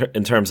championship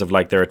in terms of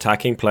their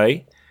attacking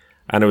play,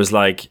 and it was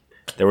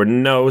there were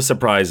no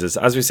surprises.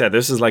 As we said,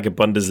 this is like a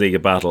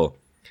Bundesliga battle,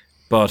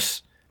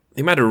 but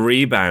the amount of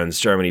rebounds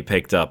Germany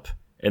picked up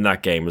in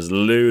that game was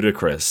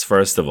ludicrous.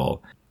 First of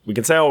all, we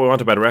can say all we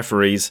want about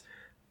referees,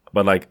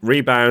 but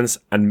rebounds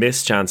and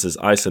missed chances,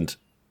 Iceland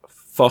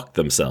fucked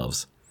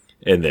themselves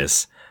in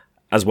this,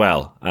 as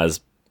well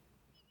as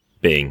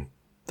being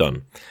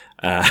done.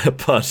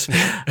 But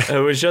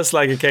it was just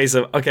a case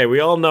of, okay, we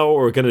all know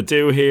what we're going to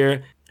do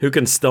here. Who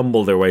can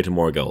stumble their way to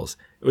more goals?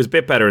 It was a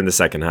bit better in the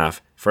second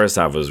half. First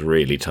half was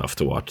really tough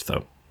to watch,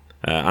 though.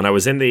 And I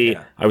was in the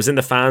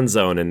fan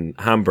zone in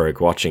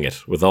Hamburg watching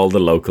it with all the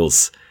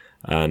locals.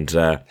 And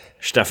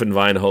Steffen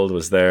Weinhold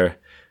was there.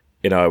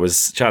 I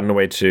was chatting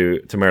away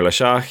to Merle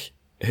Schach,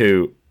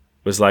 who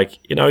was like,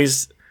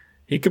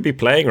 he could be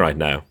playing right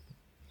now.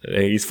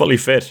 He's fully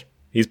fit.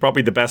 He's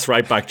probably the best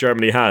right back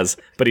Germany has,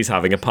 but he's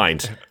having a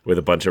pint with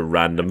a bunch of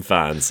random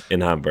fans in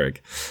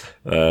Hamburg.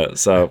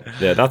 So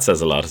that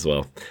says a lot as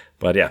well.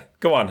 But yeah,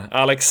 go on,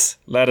 Alex.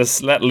 Let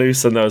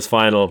loose on those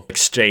final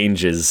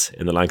exchanges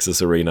in the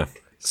Lanxess Arena.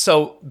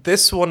 So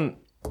this one,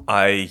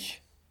 I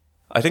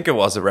think it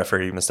was a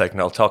referee mistake,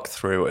 and I'll talk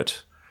through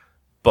it.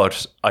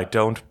 But I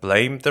don't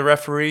blame the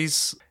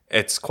referees.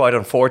 It's quite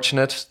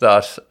unfortunate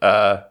that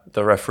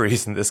the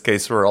referees in this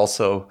case were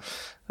also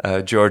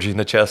Georgi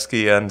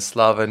Nachevsky and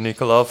Slava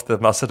Nikolov, the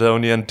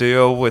Macedonian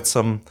duo, with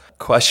some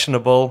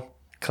questionable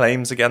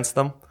claims against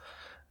them.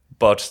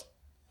 But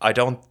I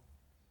don't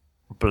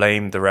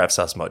blame the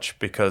refs as much,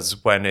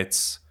 because when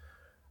it's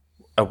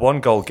a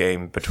 1-goal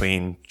game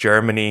between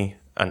Germany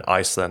and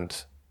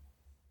Iceland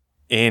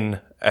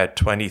in a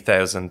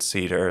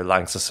 20,000-seater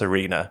Lanxess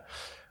Arena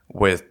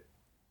with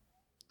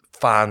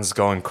fans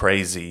going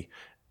crazy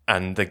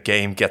and the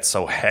game gets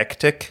so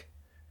hectic,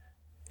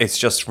 it's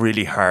just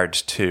really hard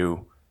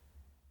to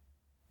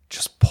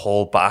just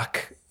pull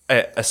back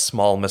a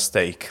small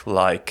mistake.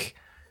 Like,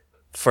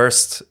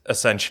 first,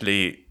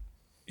 essentially,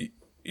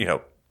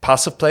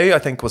 passive play, I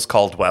think, was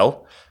called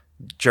well.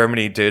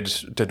 Germany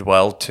did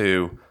well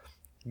to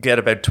get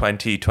about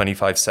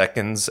 20-25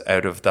 seconds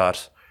out of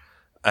that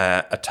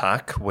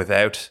attack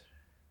without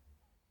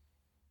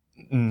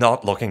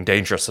not looking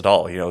dangerous at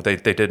all. They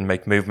didn't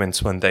make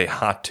movements when they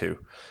had to,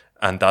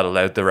 and that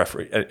allowed the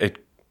referee.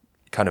 It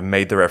kind of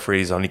made the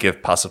referees only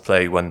give passive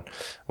play when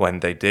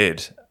they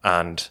did.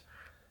 And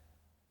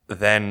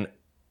then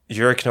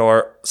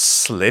Jurknor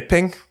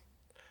slipping.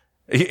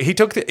 He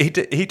took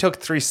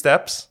 3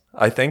 steps,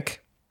 I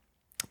think.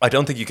 I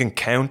don't think you can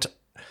count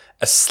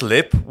a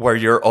slip where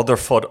your other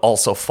foot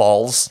also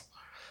falls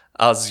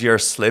as you're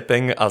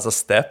slipping as a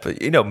step.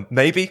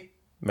 Maybe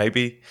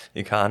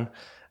you can.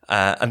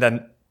 And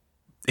then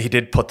he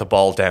did put the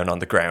ball down on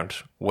the ground,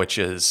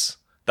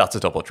 that's a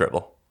double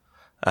dribble.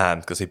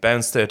 Because he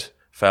bounced it,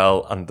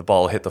 fell, and the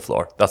ball hit the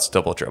floor. That's a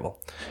double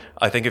dribble.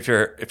 I think if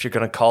you're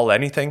going to call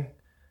anything,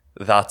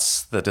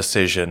 that's the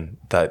decision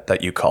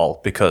that you call,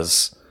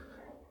 because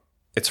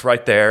it's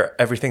right there.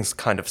 Everything's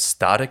kind of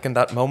static in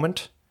that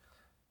moment.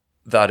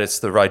 That it's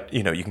the right,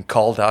 you can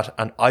call that.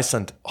 And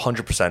Iceland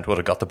 100% would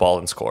have got the ball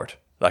and scored.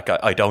 Like,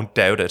 I don't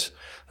doubt it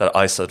that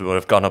Iceland would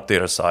have gone up the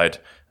other side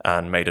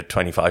and made it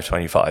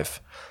 25-25.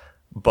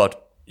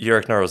 But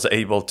Jurkner was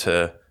able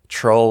to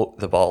throw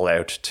the ball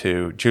out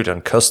to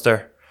Julian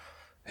Kuster,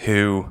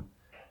 who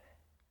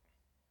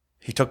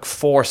he took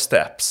 4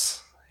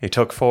 steps. He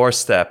took 4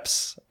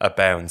 steps, a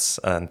bounce,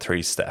 and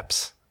 3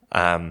 steps.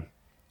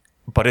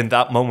 But in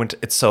that moment,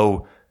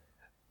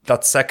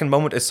 that second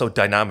moment is so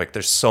dynamic.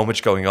 There's so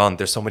much going on.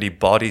 There's so many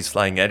bodies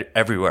flying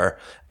everywhere,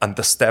 and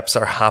the steps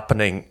are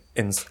happening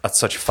at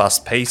such a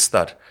fast pace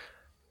that,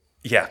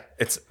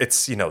 it's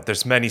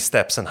there's many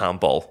steps in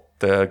handball.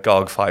 The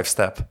GOG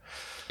 5-step.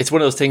 It's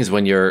one of those things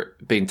when you're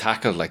being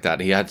tackled like that.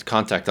 He had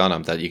contact on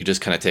him that you could just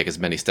kind of take as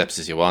many steps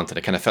as you want, and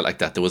it kind of felt like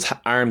that. There was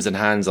arms and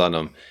hands on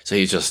him, so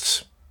he's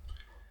just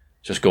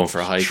going for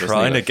a hike,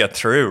 trying to get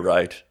through,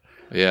 right?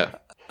 Yeah.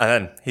 And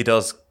then he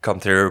does come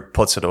through,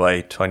 puts it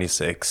away,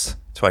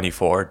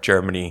 26-24.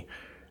 Germany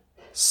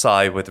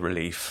sigh with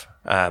relief.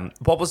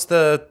 What was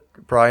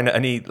Brian,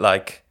 any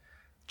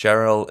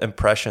general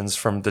impressions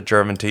from the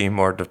German team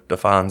or the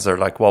fans, or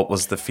what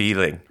was the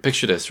feeling?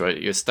 Picture this, right?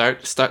 You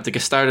start to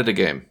get started the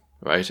game,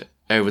 right?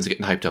 Everyone's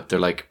getting hyped up. They're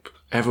like,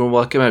 everyone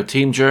welcome out,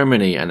 Team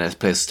Germany. And this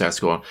place starts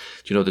going,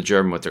 do you know the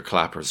German with their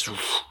clappers?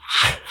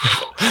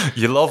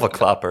 You love a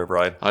clapper,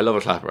 Brian. I love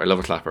a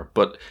clapper.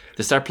 But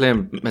they start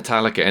playing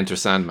Metallica Enter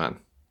Sandman,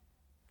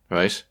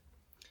 right?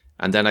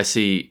 And then I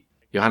see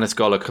Johannes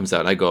Golla comes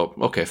out and I go,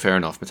 okay, fair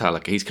enough,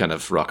 Metallica. He's kind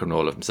of rock and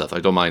roll of himself. I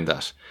don't mind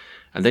that.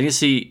 And then you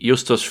see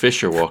Justus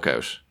Fischer walk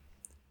out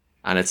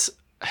and it's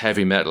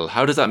heavy metal.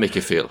 How does that make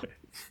you feel?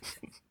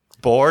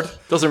 Bored?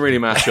 Doesn't really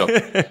match up.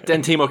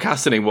 Then Timo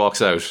Kastening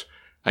walks out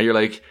and you're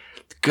like,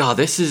 God,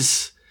 this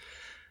is,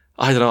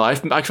 I don't know. And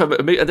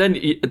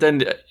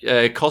then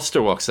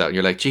Custer walks out and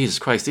you're like, Jesus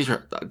Christ,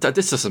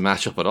 this doesn't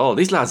match up at all.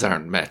 These lads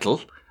aren't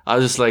metal. I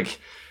was just like,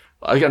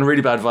 I got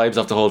really bad vibes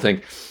off the whole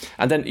thing.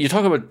 And then you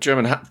talk about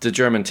the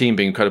German team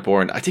being quite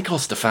boring. I think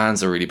also the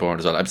fans are really boring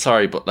as well. I'm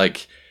sorry, but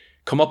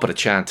come up with a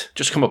chant.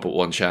 Just come up with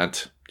one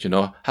chant.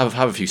 Have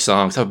a few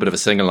songs. Have a bit of a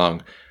sing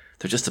along.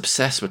 They're just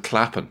obsessed with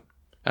clapping,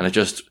 and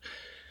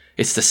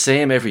it's the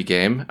same every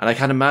game. And I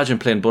can't imagine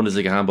playing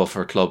Bundesliga handball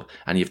for a club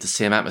and you have the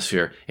same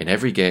atmosphere in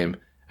every game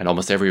and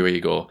almost everywhere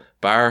you go,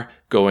 bar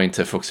going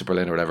to Fuchs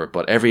Berlin or whatever.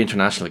 But every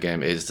international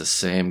game is the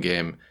same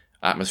game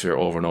atmosphere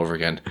over and over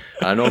again.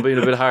 And I know I'm being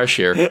a bit harsh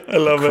here. I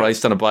love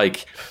Christ on a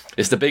bike.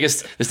 It's the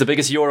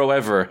biggest Euro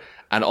ever,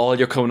 and all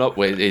you're coming up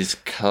with is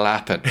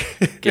clapping.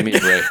 Give me a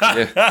break.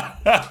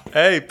 Yeah.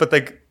 Hey, but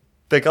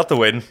they got the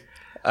win.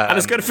 And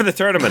it's good for the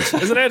tournament,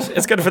 isn't it?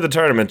 It's good for the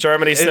tournament.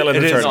 Germany's still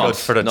in the tournament.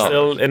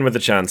 Still in with the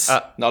chance.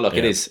 No, look,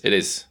 it is. It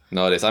is.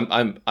 No, it is.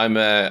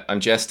 I'm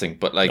jesting,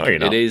 but like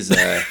it is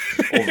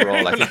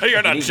overall. I think no,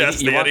 you're not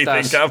jesting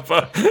anything,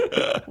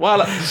 Kappa.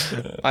 Well,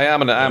 I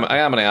am and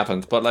I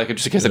haven't. But like,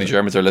 just in case any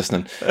Germans are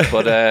listening,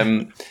 but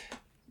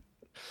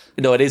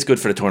no, it is good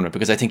for the tournament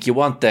because I think you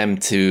want them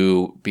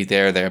to be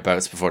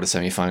thereabouts before the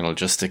semi-final,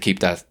 just to keep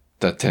that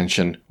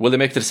tension. Will they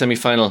make it to the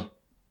semi-final?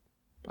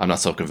 I'm not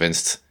so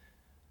convinced.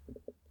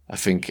 I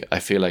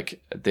feel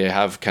like they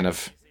have kind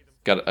of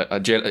got out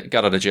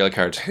a jail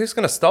card. Who's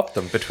going to stop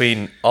them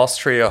between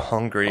Austria,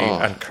 Hungary,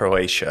 and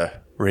Croatia?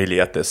 Really,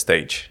 at this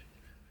stage?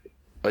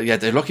 Yeah,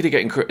 they're lucky to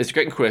getting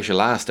Croatia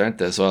last, aren't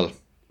they? As well.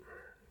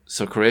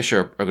 So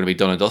Croatia are going to be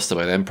done and dusted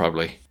by them,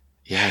 probably.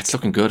 Yeah, it's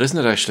looking good,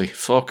 isn't it? Actually,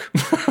 fuck.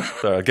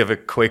 So I'll give a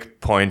quick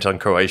point on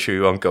Croatia.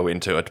 We won't go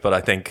into it, but I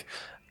think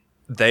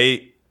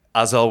they,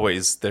 as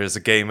always, there's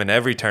a game in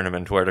every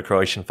tournament where the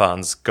Croatian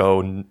fans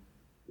go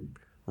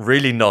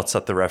really nuts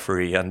at the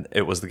referee, and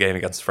it was the game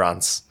against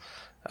France,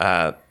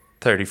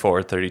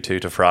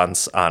 34-32 to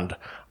France, and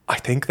I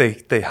think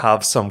they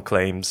have some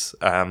claims.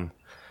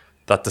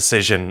 That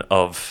decision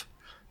of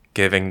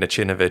giving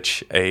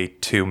Nacinovic a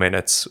 2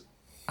 minutes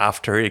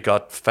after he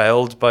got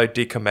fouled by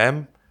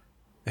Dikamem,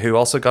 who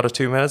also got a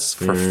 2 minutes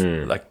for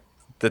like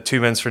the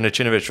 2 minutes for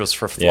Nacinovic was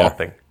for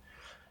flopping,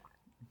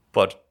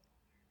 but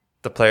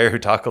the player who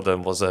tackled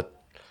him was a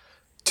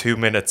 2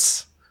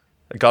 minutes.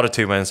 Got a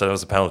 2 minutes and it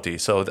was a penalty.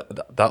 So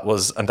that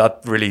was, and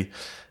that really,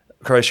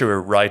 Croatia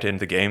were right in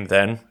the game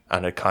then,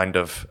 and it kind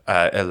of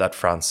it let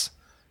France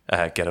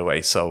get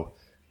away. So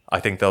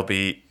I think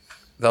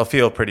they'll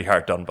feel pretty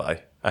hard done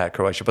by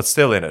Croatia, but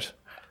still in it.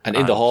 And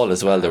in the hall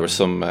as well, there were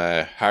some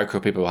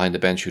hardcore people behind the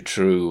bench who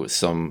threw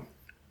some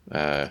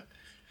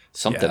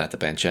something at the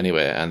bench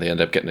anyway, and they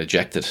ended up getting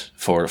ejected.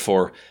 Four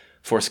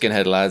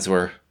skinhead lads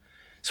were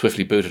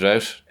swiftly booted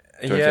out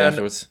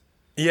afterwards.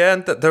 Yeah,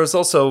 and there was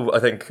also, I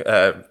think,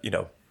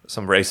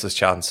 some racist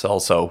chants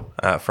also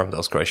from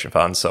those Croatian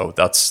fans. So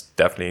that's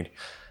definitely,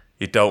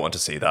 you don't want to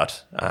see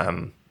that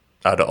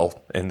at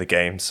all in the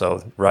game.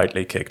 So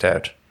rightly kicked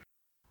out.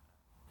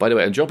 By the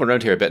way, I'm jumping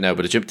around here a bit now,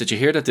 but did you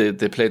hear that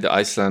they played the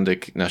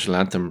Icelandic national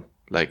anthem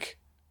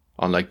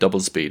on double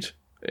speed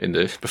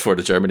before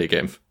the Germany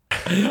game?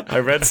 I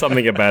read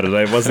something about it.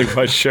 I wasn't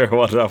quite sure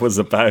what that was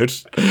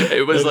about.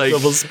 It was like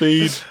double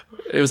speed.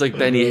 It was like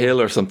Benny Hill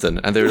or something,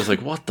 and they were just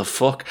like, "What the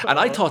fuck?" And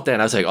I thought then,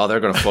 I was like, "Oh,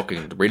 they're gonna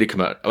fucking really come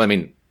out." I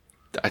mean,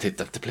 I think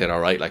that they played all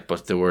right,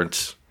 but they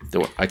weren't.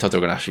 I thought they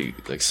were gonna actually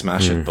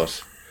smash it. But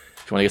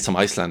if you want to get some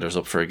Icelanders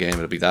up for a game,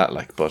 it'll be that.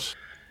 But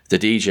the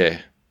DJ,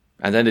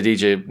 and then the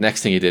DJ,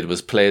 next thing he did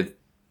was play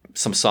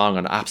some song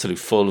on absolute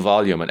full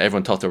volume, and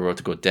everyone thought they were about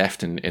to go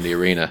deft in the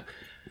arena.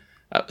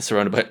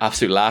 Surrounded by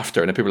absolute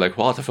laughter, and then people were like,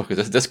 "What the fuck is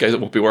this? This guy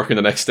won't be working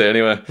the next day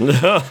anyway."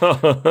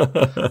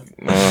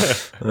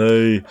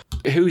 Hey.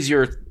 Who's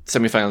your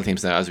semi-final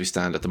teams now as we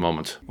stand at the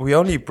moment? We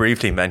only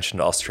briefly mentioned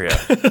Austria,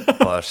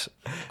 but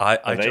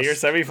Are they your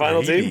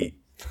semi-final team?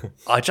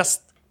 I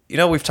just,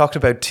 we've talked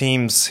about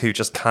teams who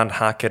just can't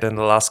hack it in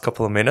the last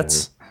couple of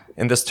minutes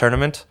in this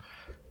tournament.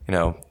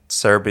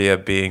 Serbia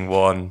being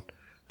one,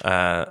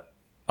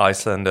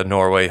 Iceland and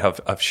Norway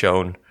have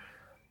shown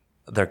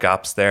their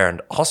gaps there, and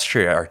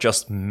Austria are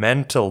just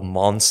mental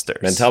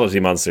monsters.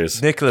 Mentality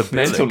monsters. Nikola Bilic.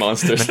 Mental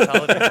monsters.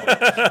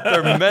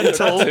 They're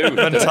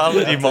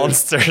mentality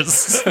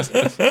monsters.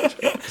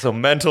 So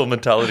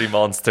mentality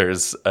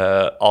monsters,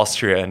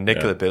 Austria, and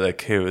Nikola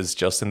Bilic, who is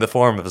just in the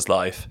form of his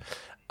life.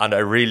 And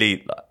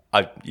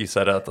you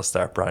said it at the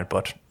start, Brian,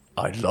 but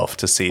I'd love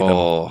to see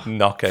them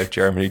knock out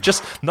Germany.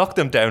 Just knock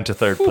them down to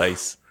third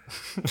place.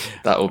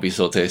 That would be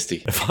so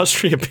tasty. If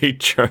Austria beat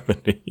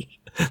Germany,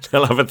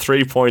 they'll have a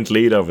 3-point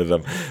lead over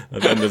them,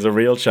 and then there's a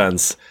real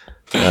chance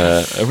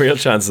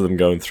of them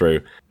going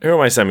through. Who are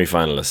my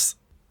semi-finalists?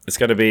 It's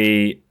going to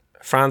be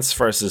France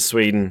versus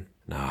Sweden.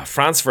 No,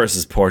 France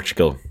versus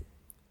Portugal.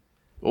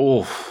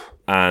 Oh,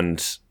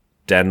 and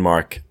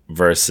Denmark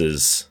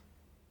versus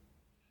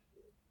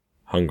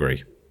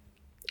Hungary.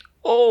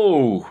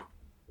 Oh,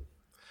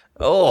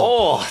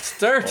 it's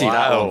dirty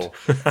now.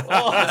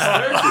 Oh, it's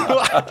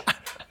dirty.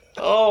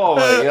 Oh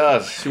my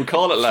god! Should we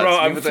call it, lads?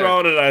 I'm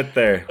throwing it out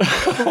there.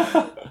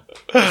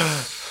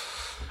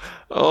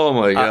 Oh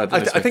my god!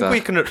 I think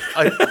we can.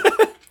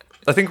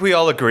 I think we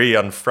all agree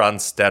on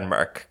France,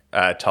 Denmark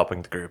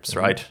topping the groups,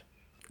 right?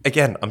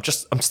 Again,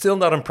 I'm still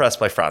not impressed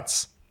by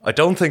France. I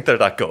don't think they're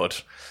that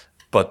good,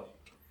 but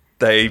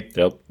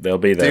they'll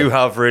be there. Do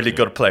have really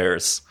good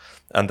players,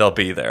 and they'll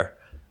be there.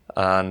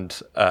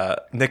 And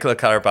Nikola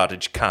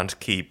Karabatic can't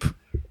keep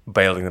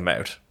bailing them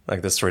out.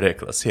 This is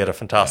ridiculous. He had a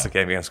fantastic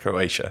game against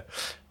Croatia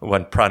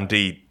when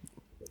Prandi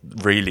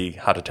really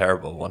had a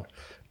terrible one.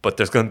 But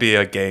there's going to be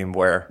a game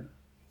where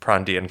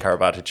Prandi and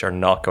Karabatic are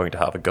not going to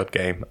have a good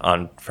game,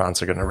 and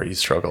France are going to really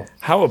struggle.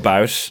 How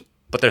about...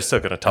 But they're still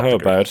going to top How the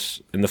group. about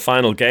in the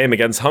final game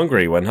against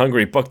Hungary, when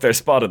Hungary booked their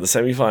spot at the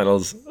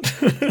semi-finals?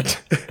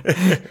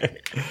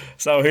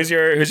 So who's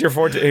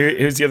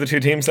the other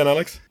two teams then,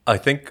 Alex? I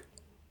think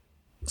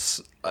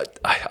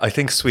I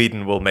think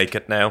Sweden will make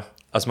it now.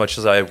 As much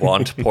as I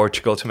want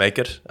Portugal to make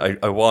it,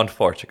 I want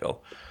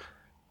Portugal.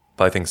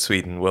 But I think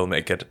Sweden will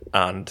make it,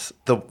 and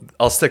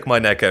I'll stick my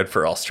neck out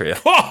for Austria.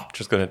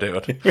 Just going to do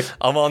it.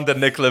 I'm on the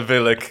Nikola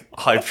Bilic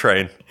hype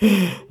train.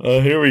 Oh,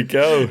 here we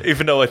go.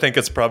 Even though I think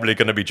it's probably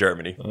going to be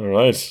Germany. All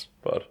right.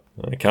 But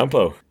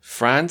Campo.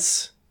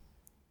 France,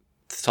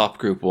 top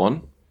group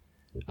 1.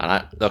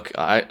 And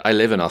I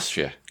live in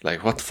Austria.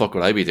 Like, what the fuck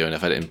would I be doing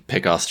if I didn't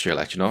pick Austria?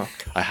 Like, you know,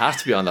 I have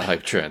to be on the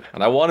hype train,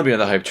 and I want to be on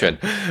the hype train.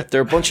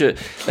 They're a bunch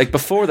of, like,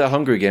 before the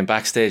Hungary game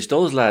backstage,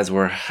 those lads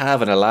were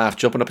having a laugh,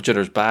 jumping up each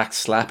other's backs,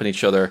 slapping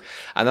each other.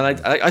 And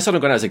then I saw them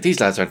going, I was like, these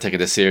lads aren't taking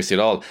this seriously at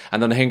all.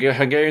 And then the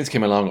Hungarians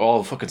came along,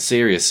 all fucking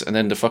serious. And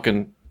then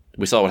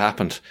we saw what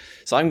happened.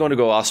 So I'm going to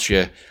go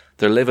Austria.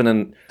 They're living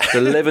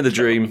the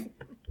dream,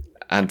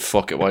 and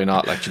fuck it, why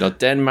not? Like, you know,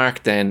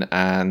 Denmark then,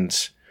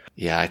 and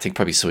yeah, I think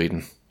probably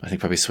Sweden. I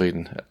think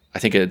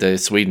the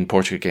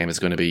Sweden-Portugal game is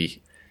going to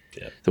be...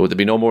 Yeah. There would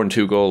be no more than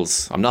 2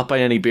 goals. I'm not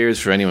buying any beers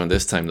for anyone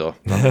this time, though.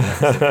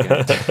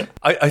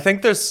 I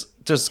think there's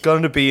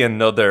going to be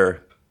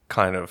another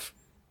kind of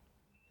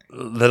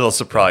little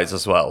surprise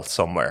as well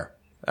somewhere.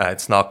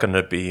 It's not going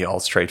to be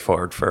all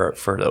straightforward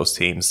for those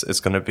teams.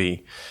 It's going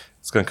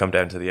to come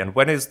down to the end.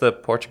 When is the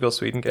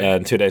Portugal-Sweden game?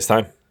 In 2 days'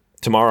 time.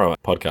 Tomorrow,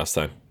 podcast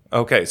time.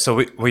 Okay,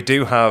 so we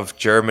do have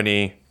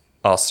Germany,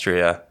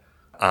 Austria,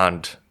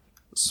 and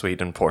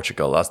Sweden,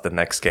 Portugal as the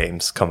next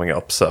games coming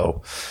up.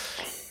 So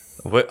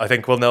I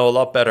think we'll know a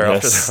lot better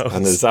after those.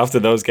 And it's after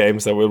those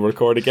games that we'll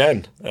record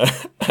again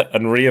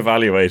and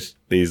reevaluate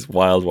these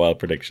wild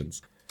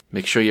predictions.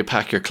 Make sure you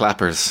pack your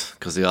clappers,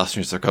 because the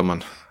Austrians are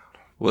coming.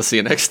 We'll see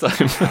you next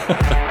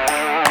time.